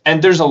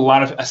there's a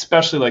lot of,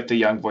 especially like the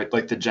young boy,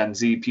 like the Gen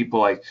Z people,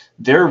 like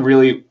they're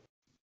really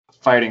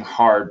fighting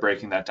hard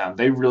breaking that down.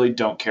 They really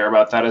don't care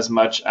about that as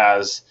much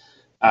as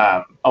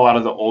a lot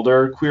of the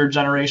older queer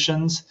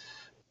generations.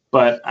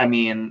 But I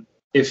mean,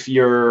 if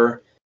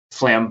you're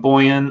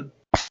flamboyant,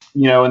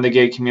 in the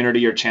gay community,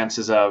 your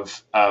chances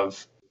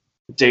of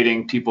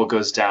dating people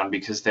goes down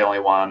because they only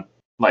want,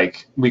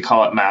 like, we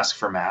call it mask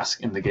for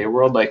mask in the gay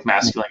world, like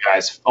masculine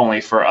guys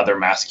only for other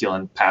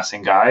masculine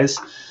passing guys.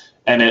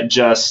 And it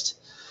just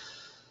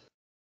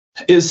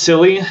is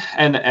silly.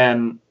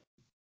 And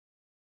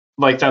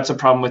like, that's a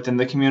problem within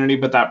the community,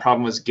 but that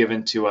problem was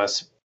given to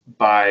us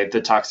by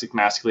the toxic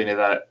masculinity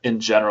that in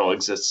general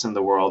exists in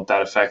the world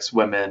that affects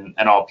women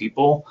and all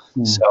people.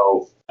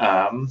 So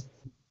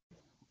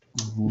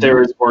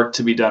there is work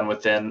to be done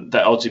within the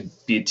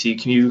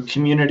LGBTQ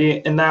community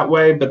in that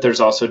way, but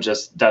there's also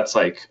that's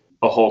like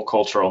a whole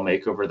cultural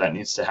makeover that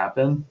needs to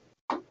happen.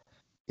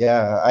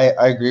 Yeah,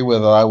 I agree with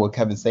a lot of what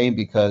Kevin's saying,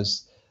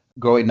 because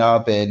growing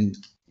up and,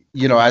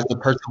 as a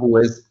person who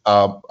is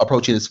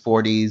approaching his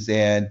 40s,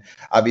 and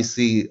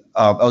obviously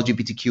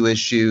LGBTQ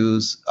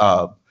issues,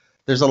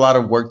 there's a lot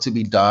of work to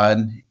be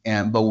done.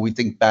 But when we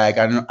think back,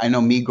 I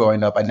know me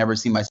growing up, I never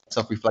seen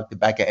myself reflected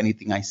back at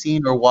anything I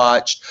seen or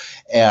watched,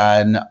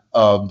 and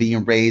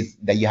being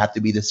raised that you have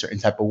to be this certain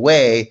type of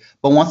way.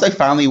 But once I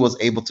finally was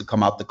able to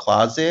come out the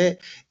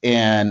closet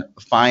and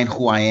find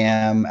who I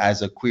am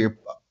as a queer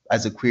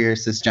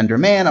cisgender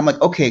man, I'm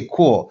like, okay,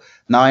 cool.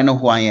 Now I know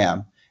who I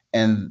am.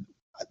 And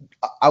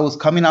I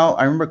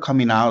remember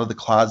coming out of the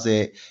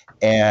closet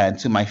and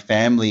to my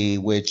family,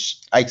 which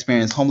I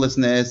experienced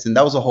homelessness, and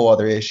that was a whole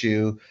other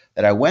issue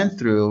that I went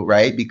through,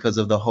 right, because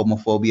of the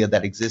homophobia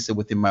that existed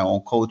within my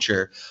own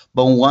culture.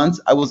 But once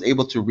I was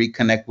able to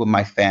reconnect with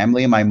my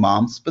family, my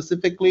mom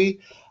specifically,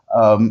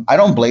 I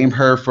don't blame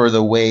her for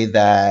the way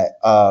that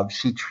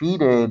she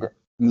treated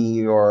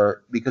me,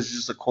 or because it's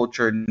just a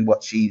culture and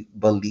what she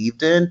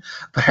believed in.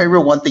 But I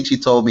remember one thing she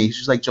told me.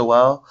 She's like,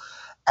 Joelle,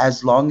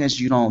 as long as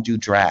you don't do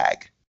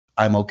drag,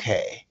 I'm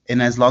okay.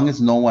 And as long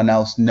as no one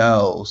else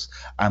knows,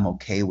 I'm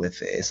okay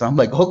with it. So I'm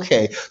like,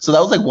 okay. So that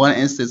was like one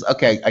instance.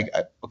 Okay,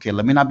 okay,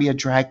 let me not be a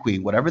drag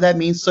queen. Whatever that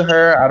means to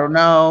her, I don't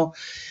know.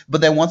 But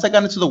then once I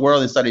got into the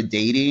world and started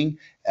dating,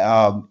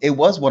 it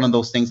was one of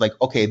those things like,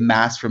 okay,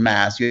 mask for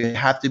mask. You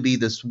have to be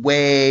this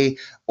way,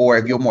 or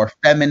if you're more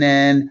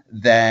feminine,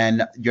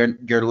 then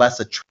you're less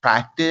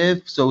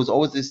attractive. So it was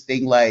always this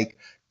thing like,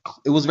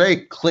 it was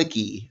very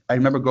cliquey. I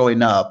remember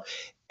growing up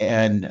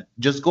and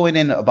just going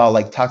in about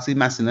like toxic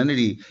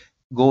masculinity.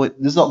 This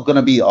is going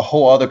to be a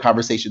whole other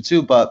conversation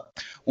too.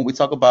 But when we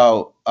talk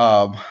about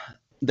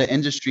the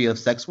industry of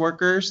sex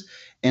workers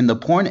in the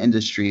porn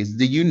industries,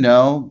 do you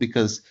know,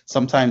 because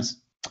sometimes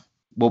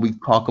what we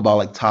talk about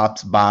like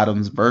tops,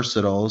 bottoms,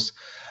 versatiles,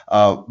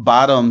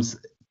 bottoms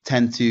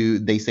tend to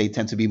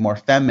be more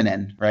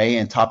feminine, right?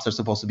 And tops are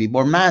supposed to be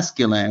more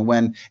masculine,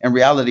 when in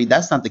reality,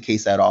 that's not the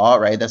case at all,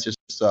 right? That's just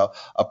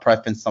a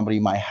preference somebody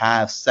might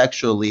have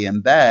sexually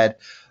in bed.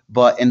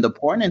 But in the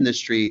porn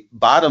industry,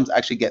 bottoms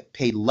actually get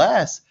paid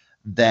less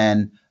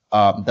than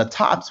the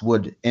tops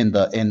would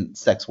in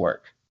sex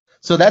work.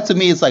 So that to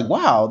me is like,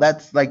 wow,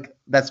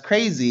 that's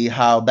crazy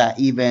how that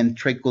even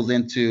trickles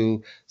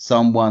into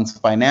someone's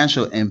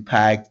financial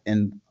impact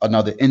in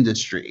another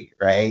industry,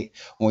 right?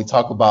 When we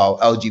talk about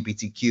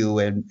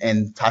LGBTQ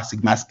and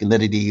toxic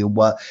masculinity,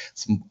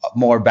 what's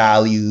more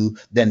value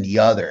than the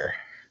other.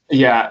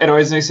 Yeah, it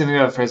always makes me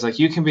think of the phrase like,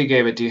 you can be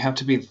gay, but do you have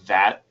to be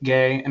that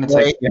gay? And it's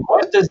right. Like,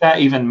 what does that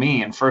even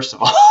mean, first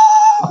of all?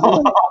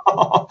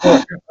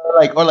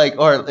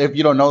 or if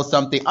you don't know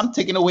something, I'm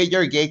taking away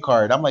your gay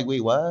card. I'm like,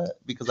 wait, what?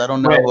 Because I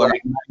don't know what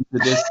I'm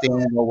into this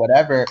thing or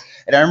whatever.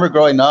 And I remember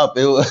growing up,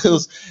 it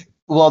was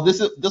well, this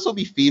will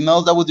be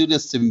females that would do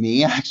this to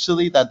me,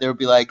 actually, that they'll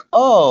be like,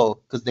 oh,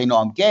 because they know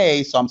I'm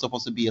gay, so I'm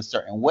supposed to be a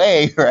certain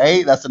way,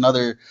 right? That's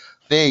another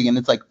thing. And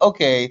it's like,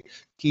 okay,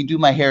 can you do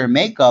my hair and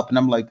makeup? And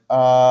I'm like,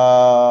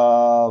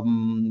 no.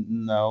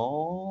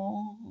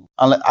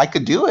 I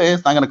could do it.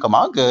 It's not going to come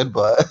out good,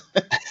 but.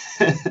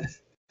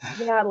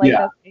 Yeah, this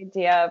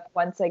idea of,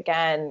 once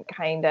again,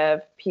 kind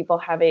of people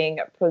having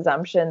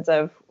presumptions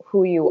of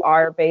who you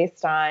are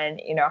based on,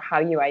 how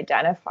you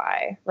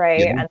identify, right?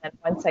 Yeah. And then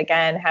once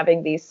again,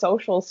 having these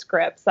social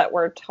scripts that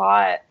we're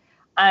taught.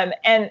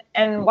 And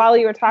while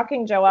you were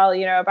talking,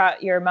 Joelle,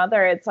 about your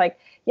mother, it's like,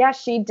 yeah,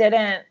 she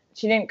didn't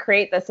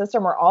create the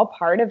system. We're all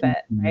part of it,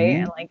 right?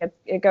 And like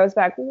it goes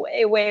back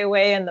way, way,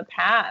 way in the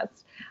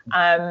past.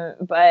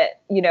 But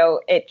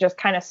it just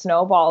kind of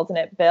snowballs and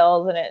it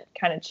builds and it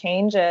kind of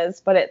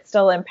changes, but it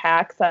still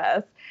impacts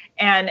us.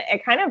 And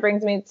it kind of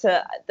brings me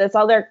to this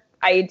other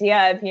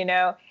idea of,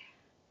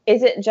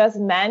 is it just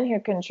men who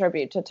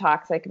contribute to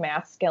toxic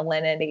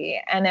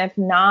masculinity? And if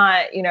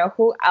not,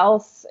 who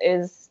else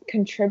is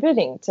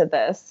contributing to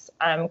this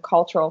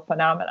cultural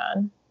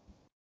phenomenon?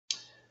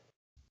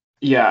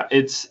 Yeah,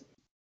 it's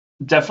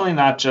definitely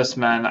not just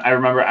men. I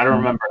don't remember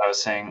what I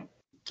was saying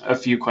a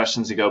few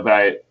questions ago, but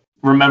I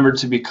remembered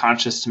to be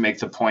conscious to make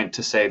the point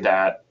to say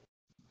that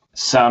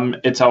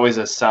it's always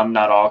a some,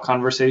 not all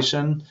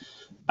conversation.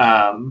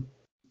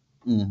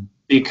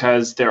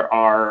 Because there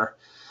are,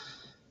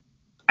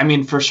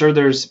 for sure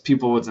there's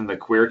people within the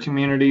queer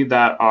community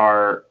that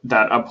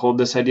uphold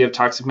this idea of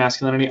toxic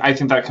masculinity. I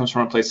think that comes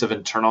from a place of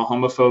internal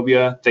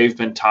homophobia. They've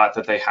been taught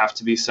that they have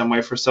to be some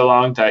way for so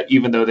long that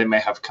even though they may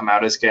have come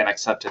out as gay and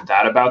accepted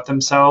that about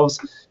themselves,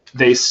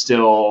 they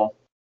still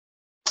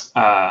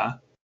are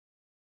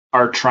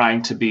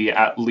trying to be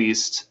at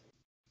least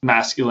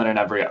masculine in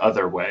every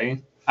other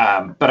way.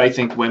 But I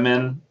think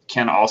women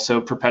can also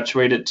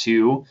perpetuate it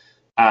too,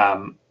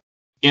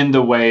 in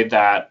the way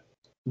that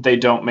they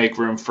don't make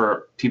room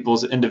for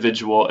people's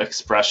individual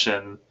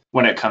expression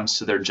when it comes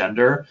to their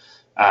gender.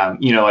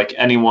 Like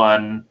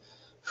anyone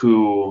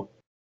who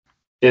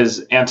is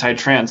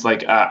anti-trans,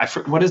 like,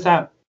 what is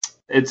that?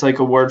 It's like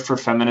a word for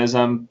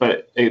feminism,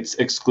 but it's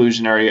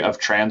exclusionary of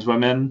trans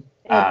women.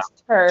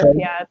 It's TERF,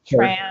 yeah,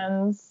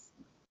 trans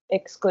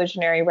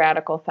exclusionary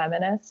radical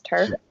feminist,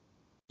 TERF.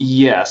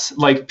 Yes,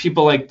 like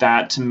people like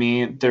that, to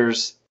me,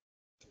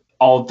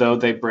 although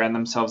they brand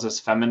themselves as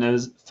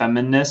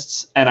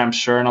feminists, and I'm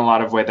sure in a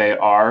lot of way they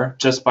are,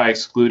 just by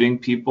excluding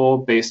people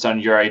based on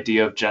your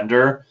idea of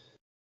gender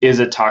is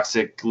a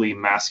toxically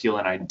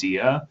masculine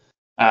idea,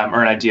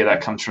 or an idea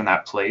that comes from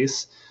that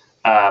place.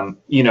 For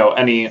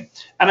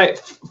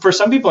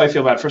some people I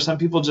feel bad. For some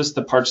people, just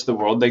the parts of the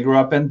world they grew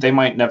up in, they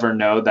might never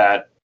know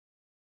that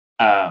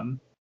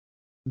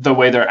the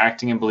way they're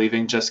acting and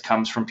believing just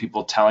comes from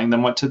people telling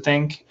them what to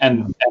think.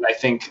 And I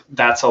think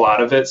that's a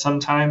lot of it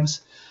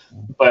sometimes.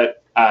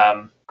 But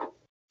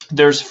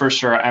there's for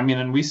sure,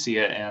 and we see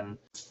it in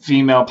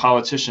female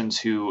politicians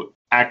who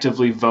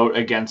actively vote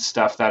against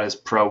stuff that is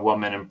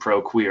pro-woman and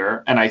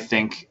pro-queer. And I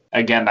think,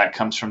 again, that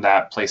comes from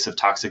that place of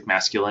toxic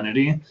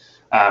masculinity,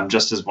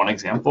 just as one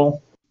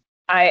example.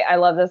 I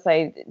love this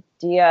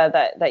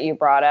idea that you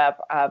brought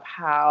up of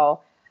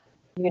how,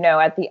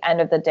 at the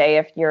end of the day,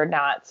 if you're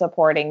not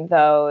supporting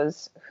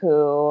those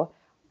who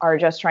are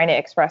just trying to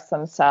express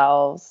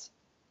themselves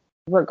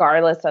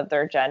regardless of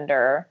their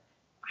gender,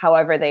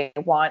 however they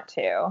want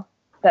to,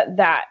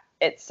 that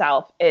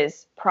itself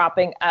is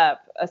propping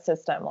up a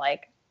system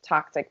like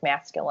toxic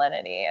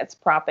masculinity. It's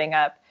propping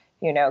up,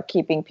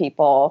 keeping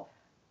people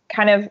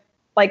kind of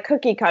like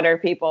cookie cutter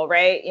people,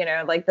 right?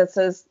 Like this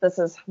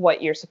is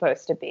what you're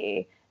supposed to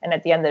be. And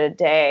at the end of the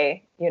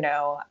day,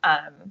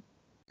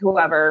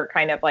 whoever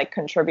kind of like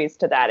contributes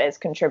to that is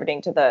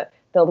contributing to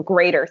the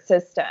greater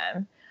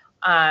system.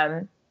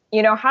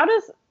 How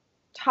does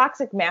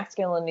toxic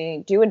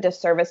masculinity do a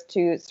disservice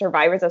to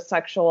survivors of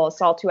sexual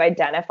assault who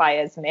identify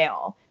as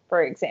male,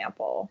 for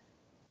example?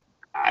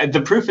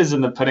 The proof is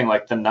in the pudding,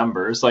 like the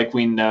numbers. Like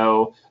we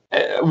know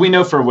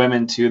for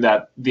women too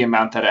that the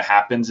amount that it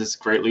happens is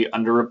greatly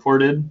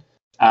underreported.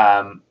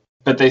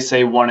 But they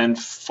say 1 in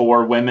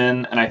 4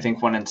 women, and I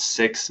think 1 in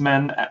 6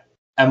 men,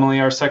 Emily,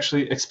 are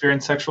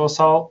experience sexual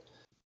assault.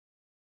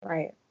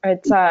 Right.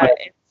 It's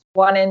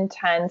 1 in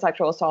 10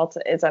 sexual assaults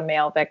is a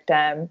male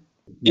victim.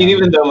 And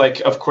even though, like,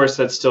 of course,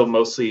 that's still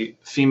mostly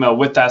female,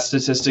 with that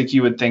statistic,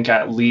 you would think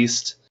at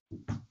least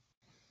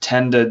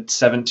 10 to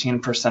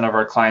 17% of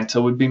our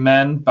clientele would be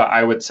men. But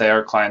I would say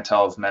our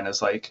clientele of men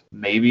is like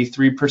maybe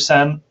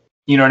 3%.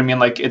 You know what I mean?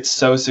 Like, it's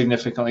so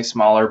significantly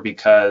smaller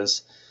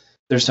because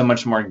there's so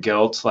much more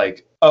guilt.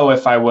 Like, oh,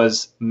 if I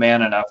was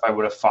man enough, I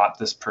would have fought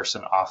this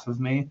person off of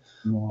me.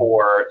 Yeah.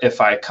 Or if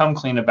I come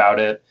clean about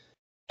it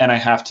and I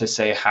have to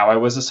say how I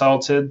was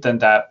assaulted, then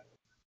that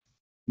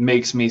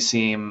makes me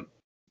seem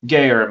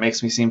gay, or it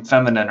makes me seem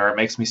feminine, or it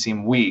makes me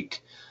seem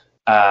weak.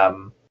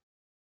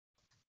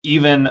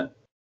 Even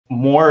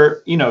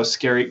more,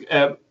 scary.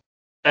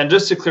 And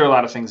just to clear a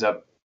lot of things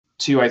up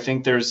too, I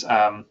think there's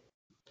a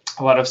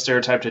lot of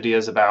stereotyped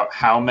ideas about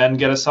how men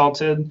get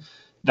assaulted,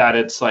 that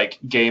it's like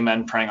gay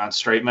men preying on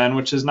straight men,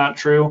 which is not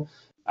true.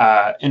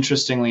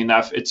 Interestingly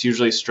enough, it's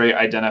usually straight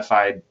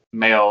identified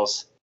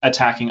males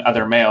attacking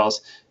other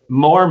males.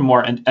 More and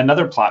more, and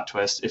another plot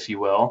twist, if you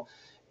will,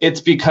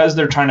 it's because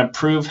they're trying to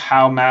prove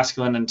how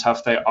masculine and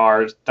tough they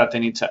are, that they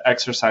need to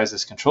exercise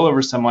this control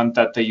over someone,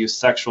 that they use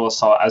sexual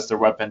assault as their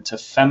weapon to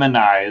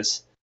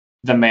feminize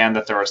the man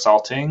that they're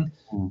assaulting.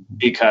 Mm-hmm.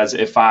 Because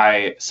if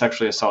I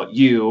sexually assault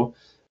you,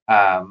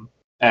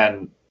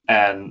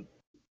 and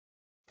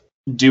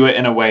do it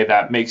in a way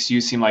that makes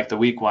you seem like the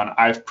weak one.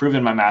 I've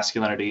proven my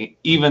masculinity,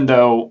 even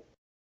though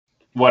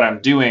what I'm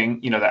doing,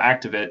 the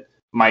act of it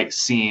might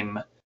seem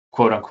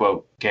quote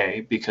unquote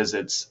gay because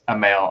it's a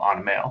male on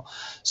a male.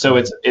 So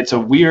it's a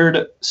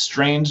weird,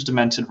 strange,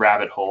 demented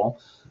rabbit hole.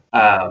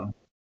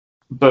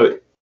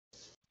 But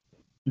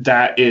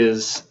that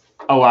is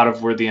a lot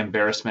of where the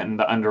embarrassment and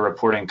the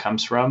underreporting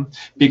comes from,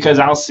 because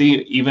I'll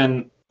see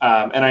even,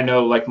 and I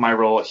know like my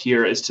role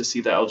here is to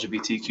see the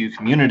LGBTQ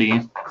community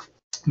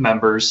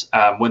members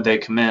when they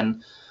come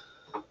in,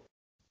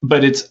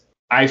 but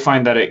I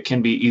find that it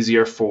can be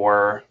easier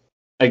for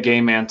a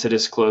gay man to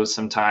disclose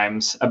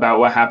sometimes about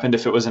what happened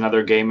if it was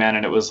another gay man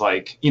and it was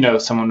like,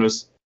 someone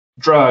was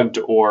drugged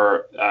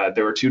or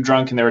they were too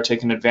drunk and they were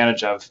taken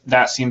advantage of.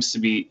 That seems to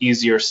be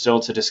easier still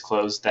to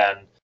disclose than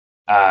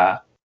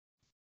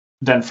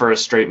for a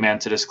straight man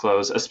to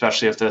disclose,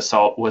 especially if the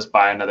assault was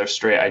by another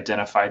straight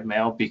identified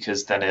male,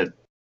 because then it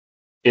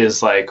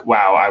is like,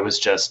 wow, I was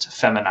just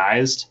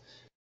feminized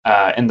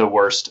in the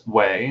worst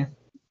way,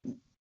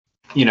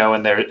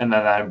 and then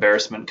that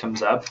embarrassment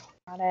comes up.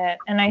 Got it.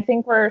 And I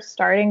think we're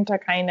starting to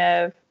kind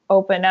of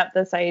open up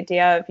this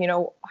idea of,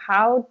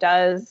 how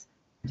does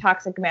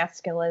toxic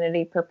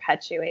masculinity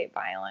perpetuate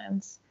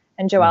violence?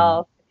 And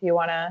Joelle, if you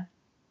want to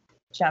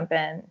jump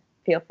in,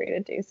 feel free to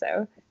do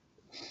so.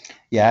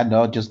 Yeah,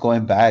 no, just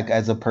going back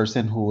as a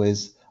person who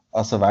is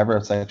a survivor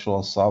of sexual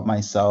assault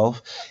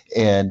myself,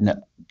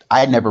 and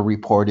I never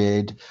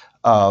reported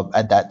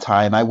at that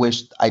time. I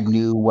wish I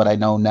knew what I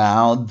know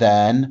now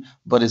then,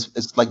 but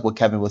it's like what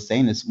Kevin was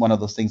saying. It's one of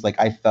those things like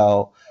I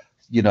felt,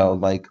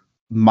 like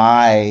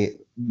my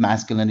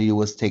masculinity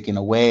was taken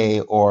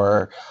away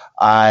or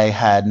I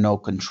had no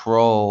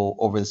control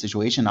over the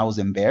situation. I was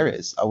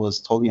embarrassed. I was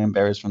totally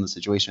embarrassed from the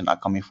situation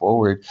not coming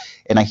forward.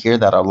 And I hear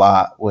that a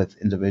lot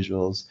with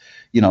individuals.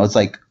 It's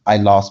like I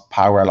lost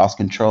power, I lost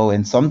control.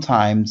 And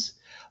sometimes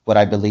what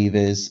I believe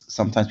is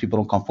sometimes people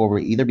don't come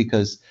forward either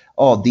because,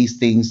 these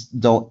things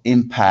don't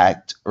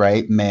impact,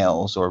 right?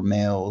 Males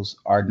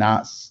are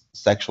not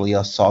sexually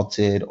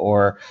assaulted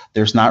or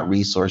there's not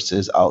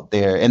resources out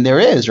there. And there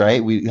is,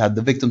 right? We have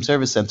the Victim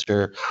Service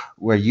Center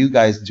where you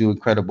guys do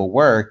incredible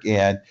work,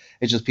 and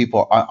it's just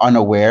people are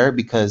unaware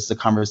because the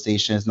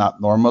conversation is not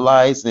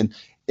normalized. And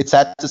it's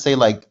sad to say,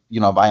 like,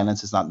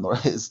 violence is not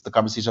the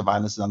conversation of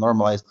violence is not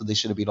normalized because there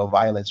shouldn't be no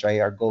violence,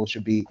 right? Our goal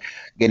should be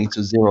getting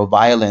to zero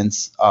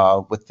violence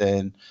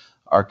within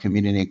our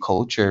community and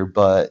culture,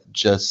 but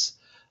just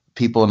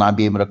people not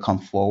being able to come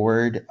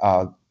forward.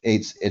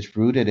 It's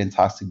rooted in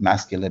toxic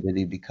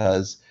masculinity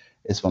because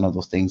it's one of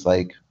those things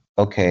like,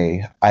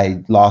 okay,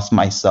 I lost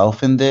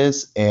myself in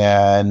this,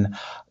 and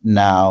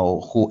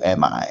now who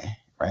am I?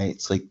 Right?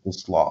 It's like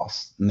this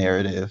lost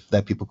narrative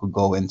that people could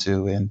go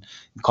into, and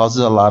it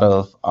causes a lot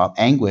of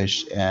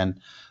anguish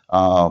and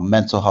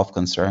mental health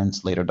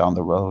concerns later down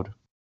the road.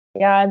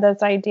 Yeah,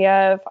 this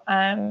idea of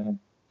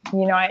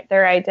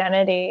their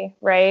identity,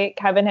 right?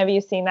 Kevin, have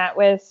you seen that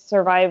with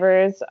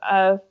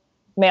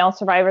male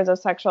survivors of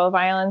sexual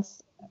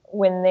violence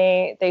when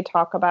they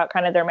talk about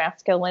kind of their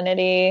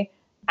masculinity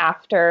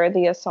after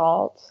the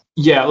assault?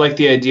 Yeah, like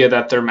the idea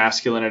that their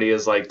masculinity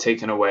is like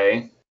taken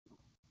away.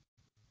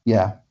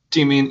 Yeah. Do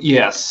you mean?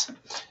 Yes.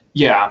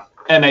 Yeah.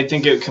 And I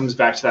think it comes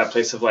back to that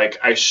place of like,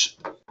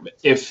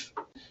 if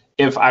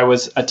I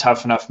was a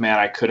tough enough man,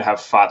 I could have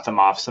fought them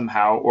off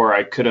somehow, or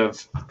I could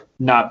have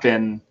not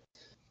been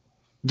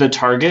the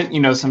target,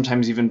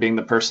 sometimes even being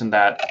the person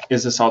that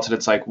is assaulted.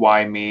 It's like,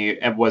 why me?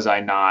 And was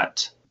I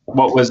not,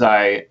 what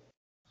vibe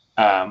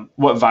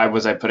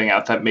was I putting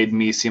out that made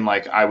me seem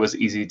like I was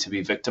easy to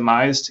be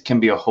victimized? It can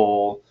be a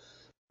whole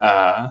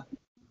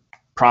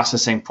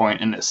processing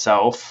point in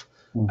itself.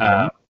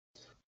 Mm-hmm.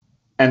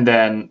 And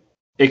then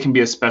it can be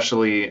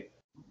especially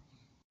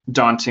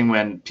daunting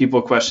when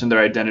people question their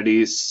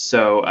identities.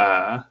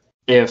 So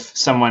if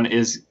someone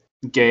is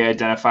gay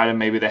identified and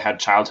maybe they had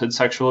childhood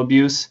sexual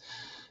abuse,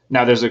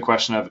 now there's a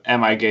question of,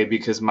 am I gay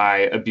because my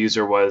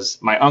abuser was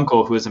my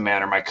uncle who is a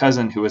man or my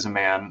cousin who is a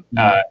man?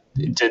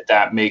 Did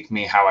that make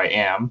me how I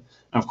am?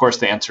 And of course,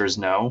 the answer is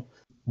no.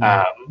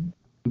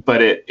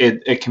 But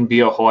it can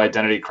be a whole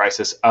identity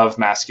crisis of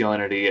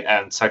masculinity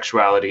and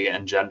sexuality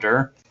and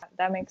gender.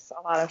 That makes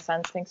a lot of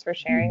sense. Thanks for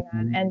sharing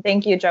that. And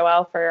thank you,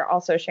 Joelle, for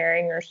also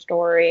sharing your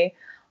story.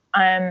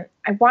 I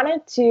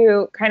wanted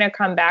to kind of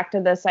come back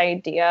to this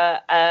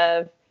idea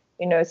of,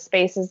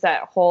 spaces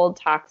that hold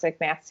toxic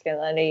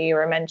masculinity. You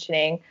were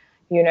mentioning,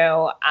 you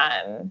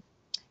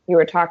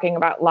were talking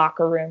about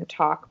locker room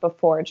talk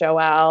before,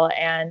 Joelle,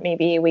 and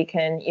maybe we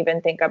can even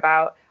think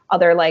about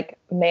other like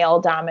male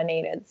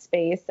dominated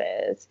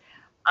spaces.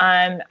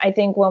 I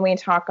think when we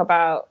talk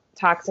about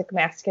toxic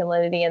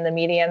masculinity in the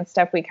media and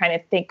stuff, we kind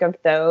of think of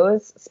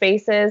those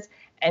spaces.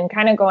 And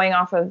kind of going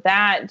off of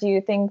that, do you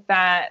think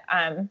that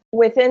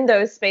within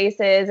those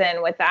spaces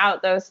and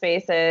without those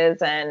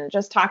spaces and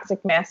just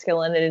toxic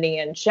masculinity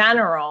in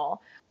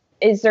general,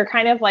 is there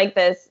kind of like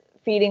this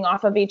feeding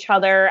off of each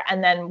other?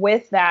 And then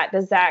with that,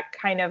 does that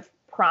kind of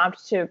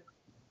prompt to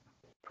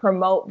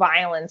promote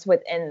violence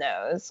within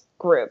those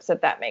groups,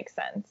 if that makes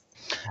sense.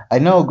 I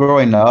know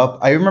growing up,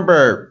 I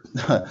remember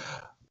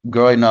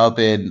growing up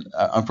in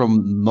I'm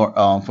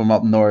from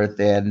up north,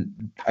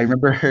 and I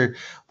remember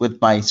with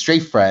my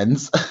straight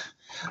friends,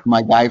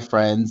 my guy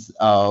friends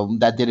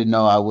that didn't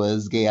know I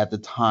was gay at the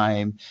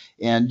time,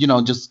 and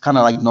just kind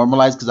of like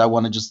normalized because I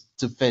wanted just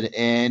to fit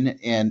in,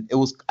 and it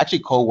was actually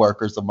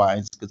co-workers of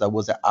mine because I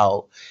wasn't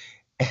out,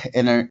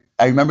 and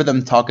I remember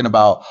them talking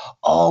about,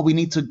 oh, we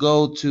need to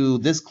go to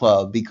this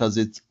club because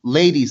it's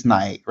ladies'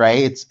 night,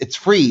 right? It's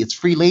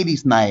free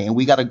ladies' night, and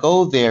we got to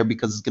go there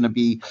because it's gonna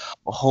be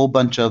a whole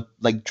bunch of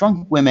like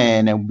drunk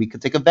women, and we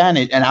could take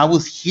advantage. And I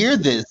was hear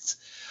this,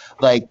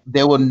 like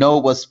they will know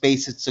what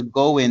spaces to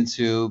go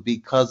into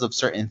because of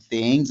certain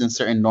things and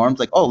certain norms,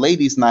 like, oh,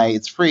 ladies' night,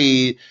 it's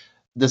free.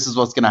 This is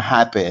what's gonna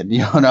happen,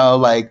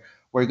 like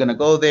we're gonna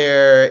go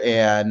there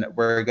and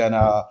we're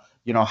gonna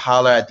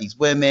holler at these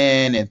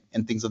women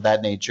and things of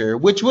that nature,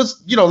 which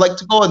was, like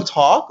to go and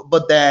talk.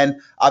 But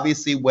then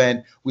obviously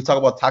when we talk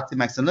about toxic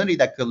masculinity,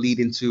 that could lead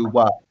into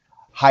what?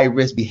 High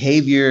risk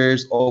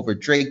behaviors, over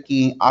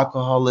drinking,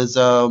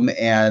 alcoholism,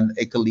 and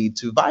it could lead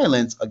to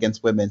violence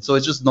against women. So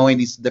it's just knowing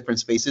these different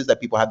spaces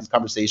that people have these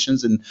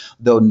conversations and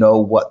they'll know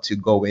what to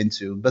go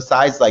into.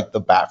 Besides like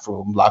the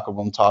bathroom, locker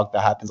room talk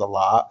that happens a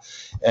lot.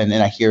 And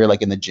I hear it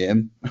like in the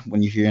gym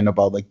when you're hearing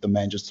about like the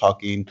men just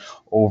talking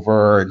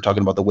over and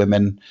talking about the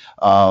women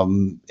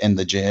in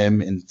the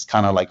gym. And it's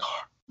kind of like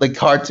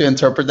hard to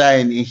interpret that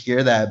and you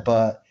hear that,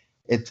 but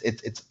it's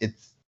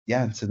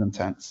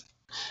intense.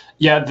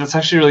 Yeah, that's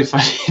actually really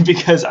funny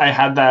because I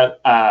had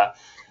that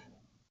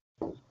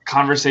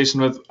conversation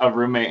with a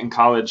roommate in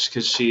college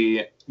because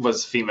she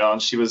was female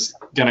and she was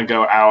going to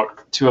go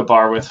out to a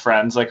bar with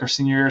friends like her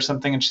senior year or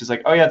something. And she's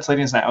like, oh, yeah, it's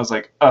ladies' night. I was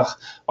like, ugh,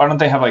 why don't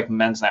they have like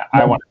men's night?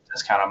 I want a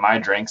discount on my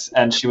drinks.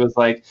 And she was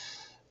like,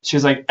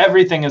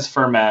 everything is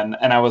for men.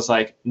 And I was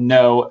like,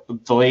 no,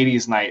 the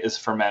ladies' night is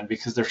for men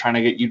because they're trying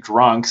to get you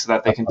drunk so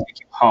that they can take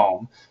you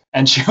home.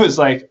 And she was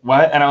like,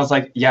 what? And I was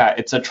like, yeah,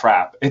 it's a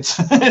trap.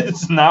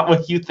 It's not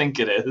what you think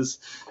it is.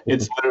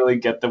 It's literally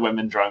get the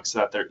women drunk so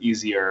that they're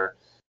easier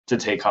to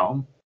take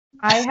home.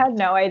 I had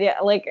no idea.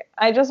 Like,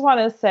 I just want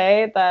to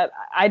say that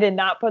I did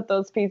not put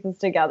those pieces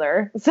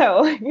together.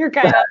 So you're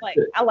kind of like,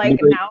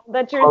 now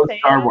that you're saying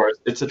Star Wars,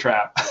 it's a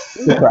trap.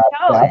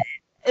 No,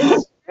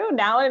 it's true.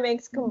 Now it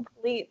makes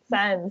complete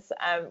sense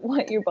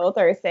what you both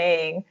are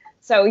saying.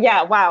 So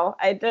yeah, wow,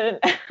 I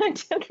didn't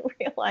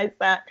realize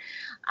that.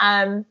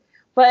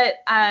 But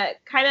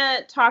kind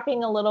of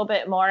talking a little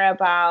bit more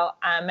about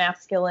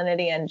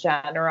masculinity in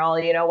general,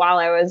 while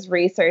I was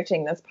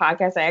researching this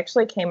podcast, I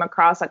actually came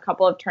across a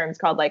couple of terms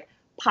called like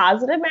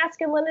positive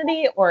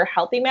masculinity or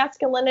healthy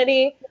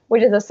masculinity,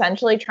 which is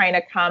essentially trying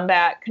to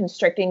combat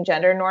constricting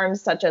gender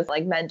norms such as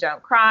like men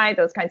don't cry,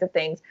 those kinds of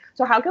things.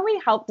 So how can we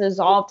help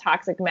dissolve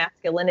toxic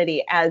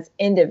masculinity as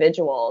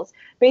individuals?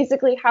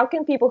 Basically, how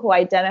can people who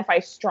identify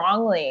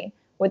strongly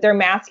with their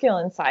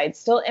masculine side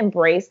still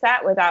embrace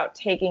that without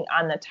taking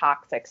on the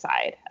toxic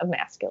side of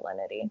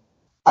masculinity?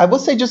 I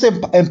would say just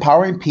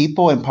empowering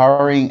people,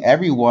 empowering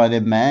everyone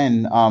and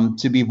men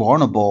to be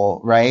vulnerable,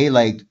 right?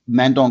 Like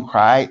men don't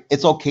cry.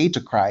 It's okay to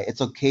cry.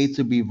 It's okay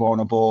to be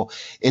vulnerable.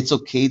 It's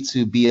okay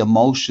to be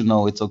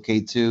emotional. It's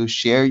okay to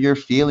share your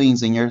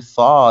feelings and your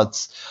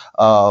thoughts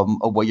of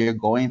what you're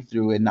going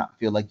through and not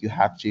feel like you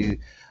have to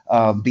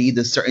be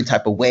this certain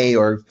type of way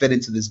or fit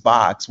into this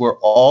box. We're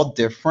all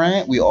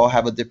different. We all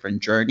have a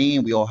different journey.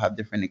 We all have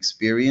different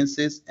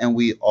experiences and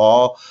we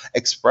all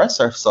express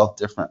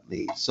ourselves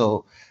differently.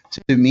 So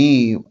to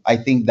me, I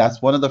think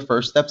that's one of the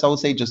first steps. I would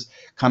say just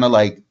kind of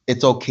like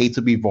it's okay to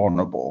be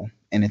vulnerable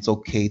and it's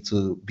okay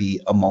to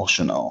be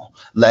emotional.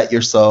 Let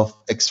yourself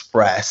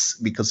express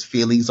because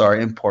feelings are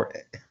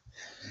important.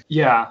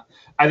 Yeah.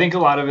 I think a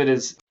lot of it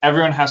is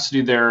everyone has to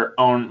do their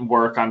own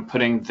work on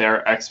putting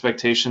their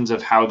expectations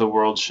of how the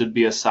world should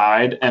be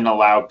aside and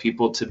allow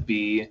people to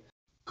be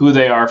who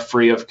they are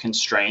free of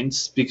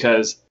constraints,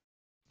 because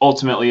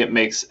ultimately it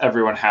makes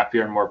everyone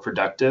happier and more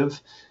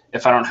productive.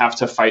 If I don't have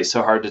to fight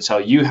so hard to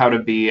tell you how to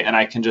be and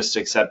I can just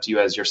accept you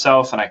as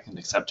yourself and I can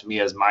accept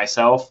me as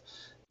myself,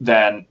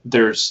 then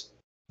there's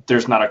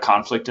not a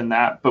conflict in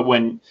that. But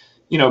when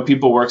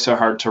people work so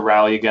hard to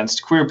rally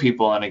against queer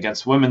people and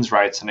against women's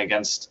rights and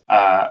against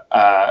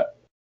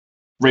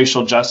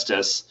racial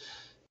justice.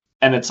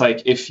 And it's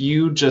like, if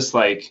you just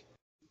got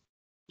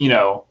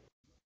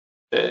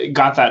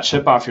that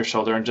chip off your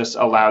shoulder and just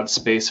allowed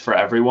space for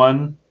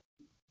everyone,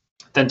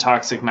 then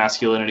toxic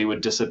masculinity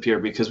would disappear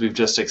because we've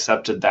just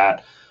accepted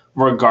that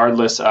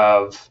regardless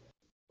of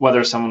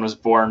whether someone was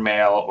born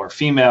male or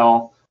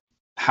female,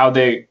 how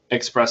they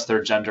express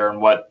their gender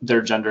and what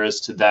their gender is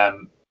to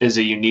them is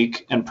a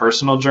unique and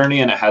personal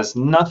journey, and it has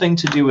nothing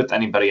to do with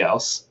anybody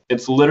else.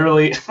 It's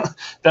literally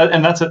that,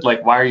 and that's it.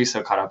 Like, why are you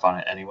so caught up on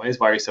it anyways?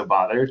 Why are you so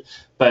bothered?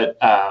 But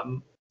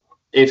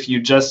if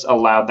you just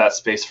allowed that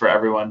space for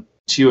everyone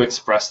to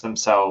express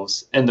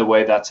themselves in the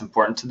way that's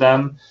important to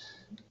them,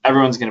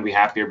 everyone's going to be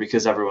happier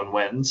because everyone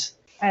wins.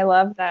 I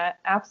love that.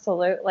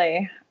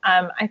 Absolutely.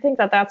 I think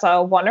that that's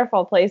a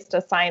wonderful place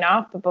to sign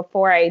off. But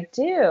before I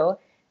do,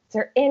 is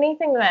there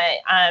anything that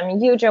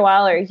you,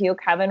 Joelle, or you,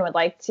 Kevin, would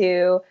like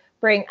to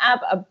bring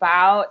up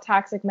about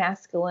toxic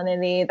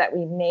masculinity that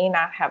we may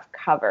not have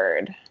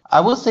covered? I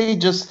will say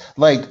just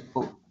like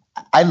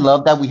I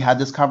love that we had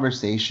this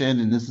conversation,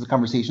 and this is a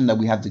conversation that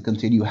we have to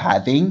continue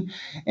having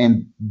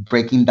and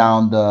breaking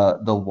down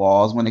the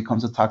walls when it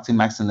comes to toxic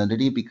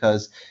masculinity,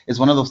 because it's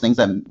one of those things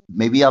that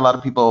maybe a lot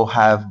of people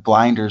have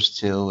blinders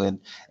to,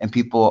 and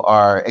people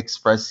are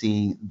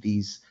expressing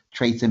these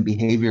traits and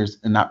behaviors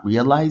and not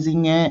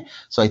realizing it.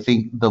 So I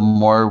think the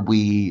more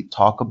we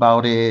talk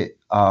about it,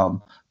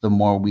 the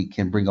more we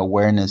can bring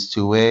awareness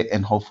to it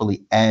and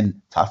hopefully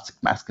end toxic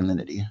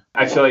masculinity.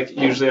 I feel like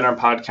usually in our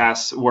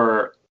podcasts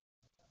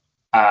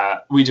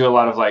we do a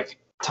lot of like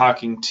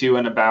talking to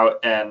and about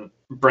and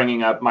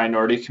bringing up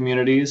minority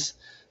communities.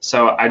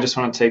 So I just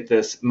want to take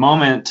this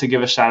moment to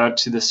give a shout out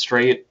to the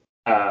straight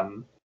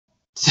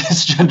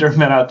cisgender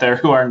men out there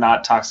who are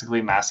not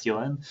toxically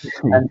masculine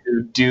and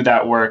who do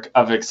that work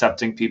of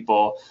accepting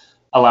people,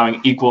 allowing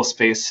equal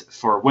space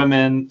for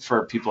women,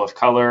 for people of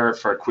color,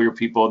 for queer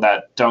people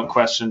that don't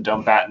question,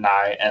 don't bat an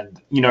eye.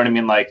 And you know what I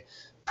mean? Like,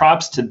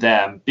 props to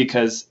them,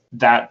 because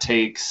that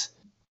takes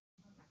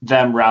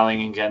them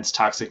rallying against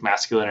toxic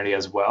masculinity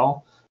as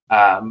well.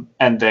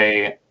 And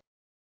they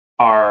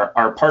are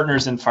our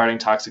partners in fighting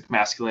toxic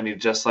masculinity,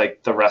 just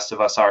like the rest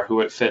of us are who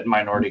would fit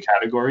minority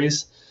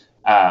categories.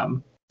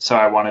 So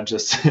I want to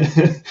just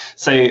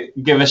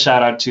give a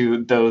shout out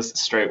to those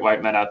straight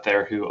white men out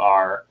there who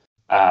are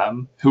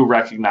who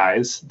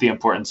recognize the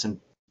importance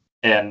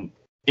in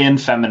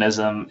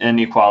feminism, in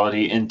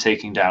equality, in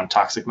taking down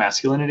toxic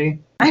masculinity.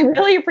 I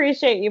really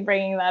appreciate you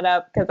bringing that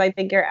up, because I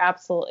think you're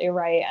absolutely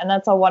right. And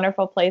that's a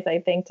wonderful place, I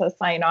think, to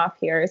sign off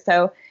here.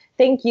 So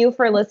thank you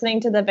for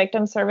listening to the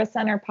Victim Service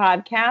Center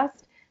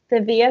podcast.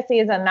 The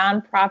VSC is a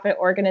nonprofit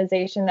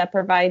organization that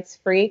provides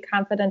free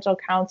confidential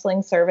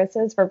counseling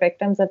services for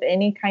victims of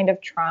any kind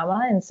of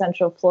trauma in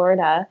Central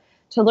Florida.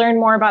 To learn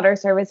more about our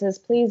services,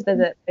 please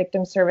visit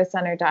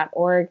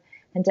victimservicecenter.org.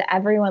 And to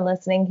everyone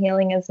listening,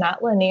 healing is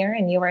not linear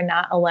and you are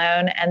not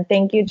alone. And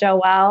thank you,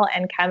 Joelle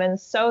and Kevin,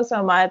 so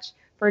much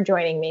for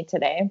joining me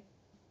today.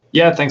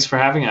 Yeah, thanks for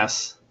having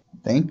us.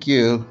 Thank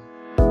you.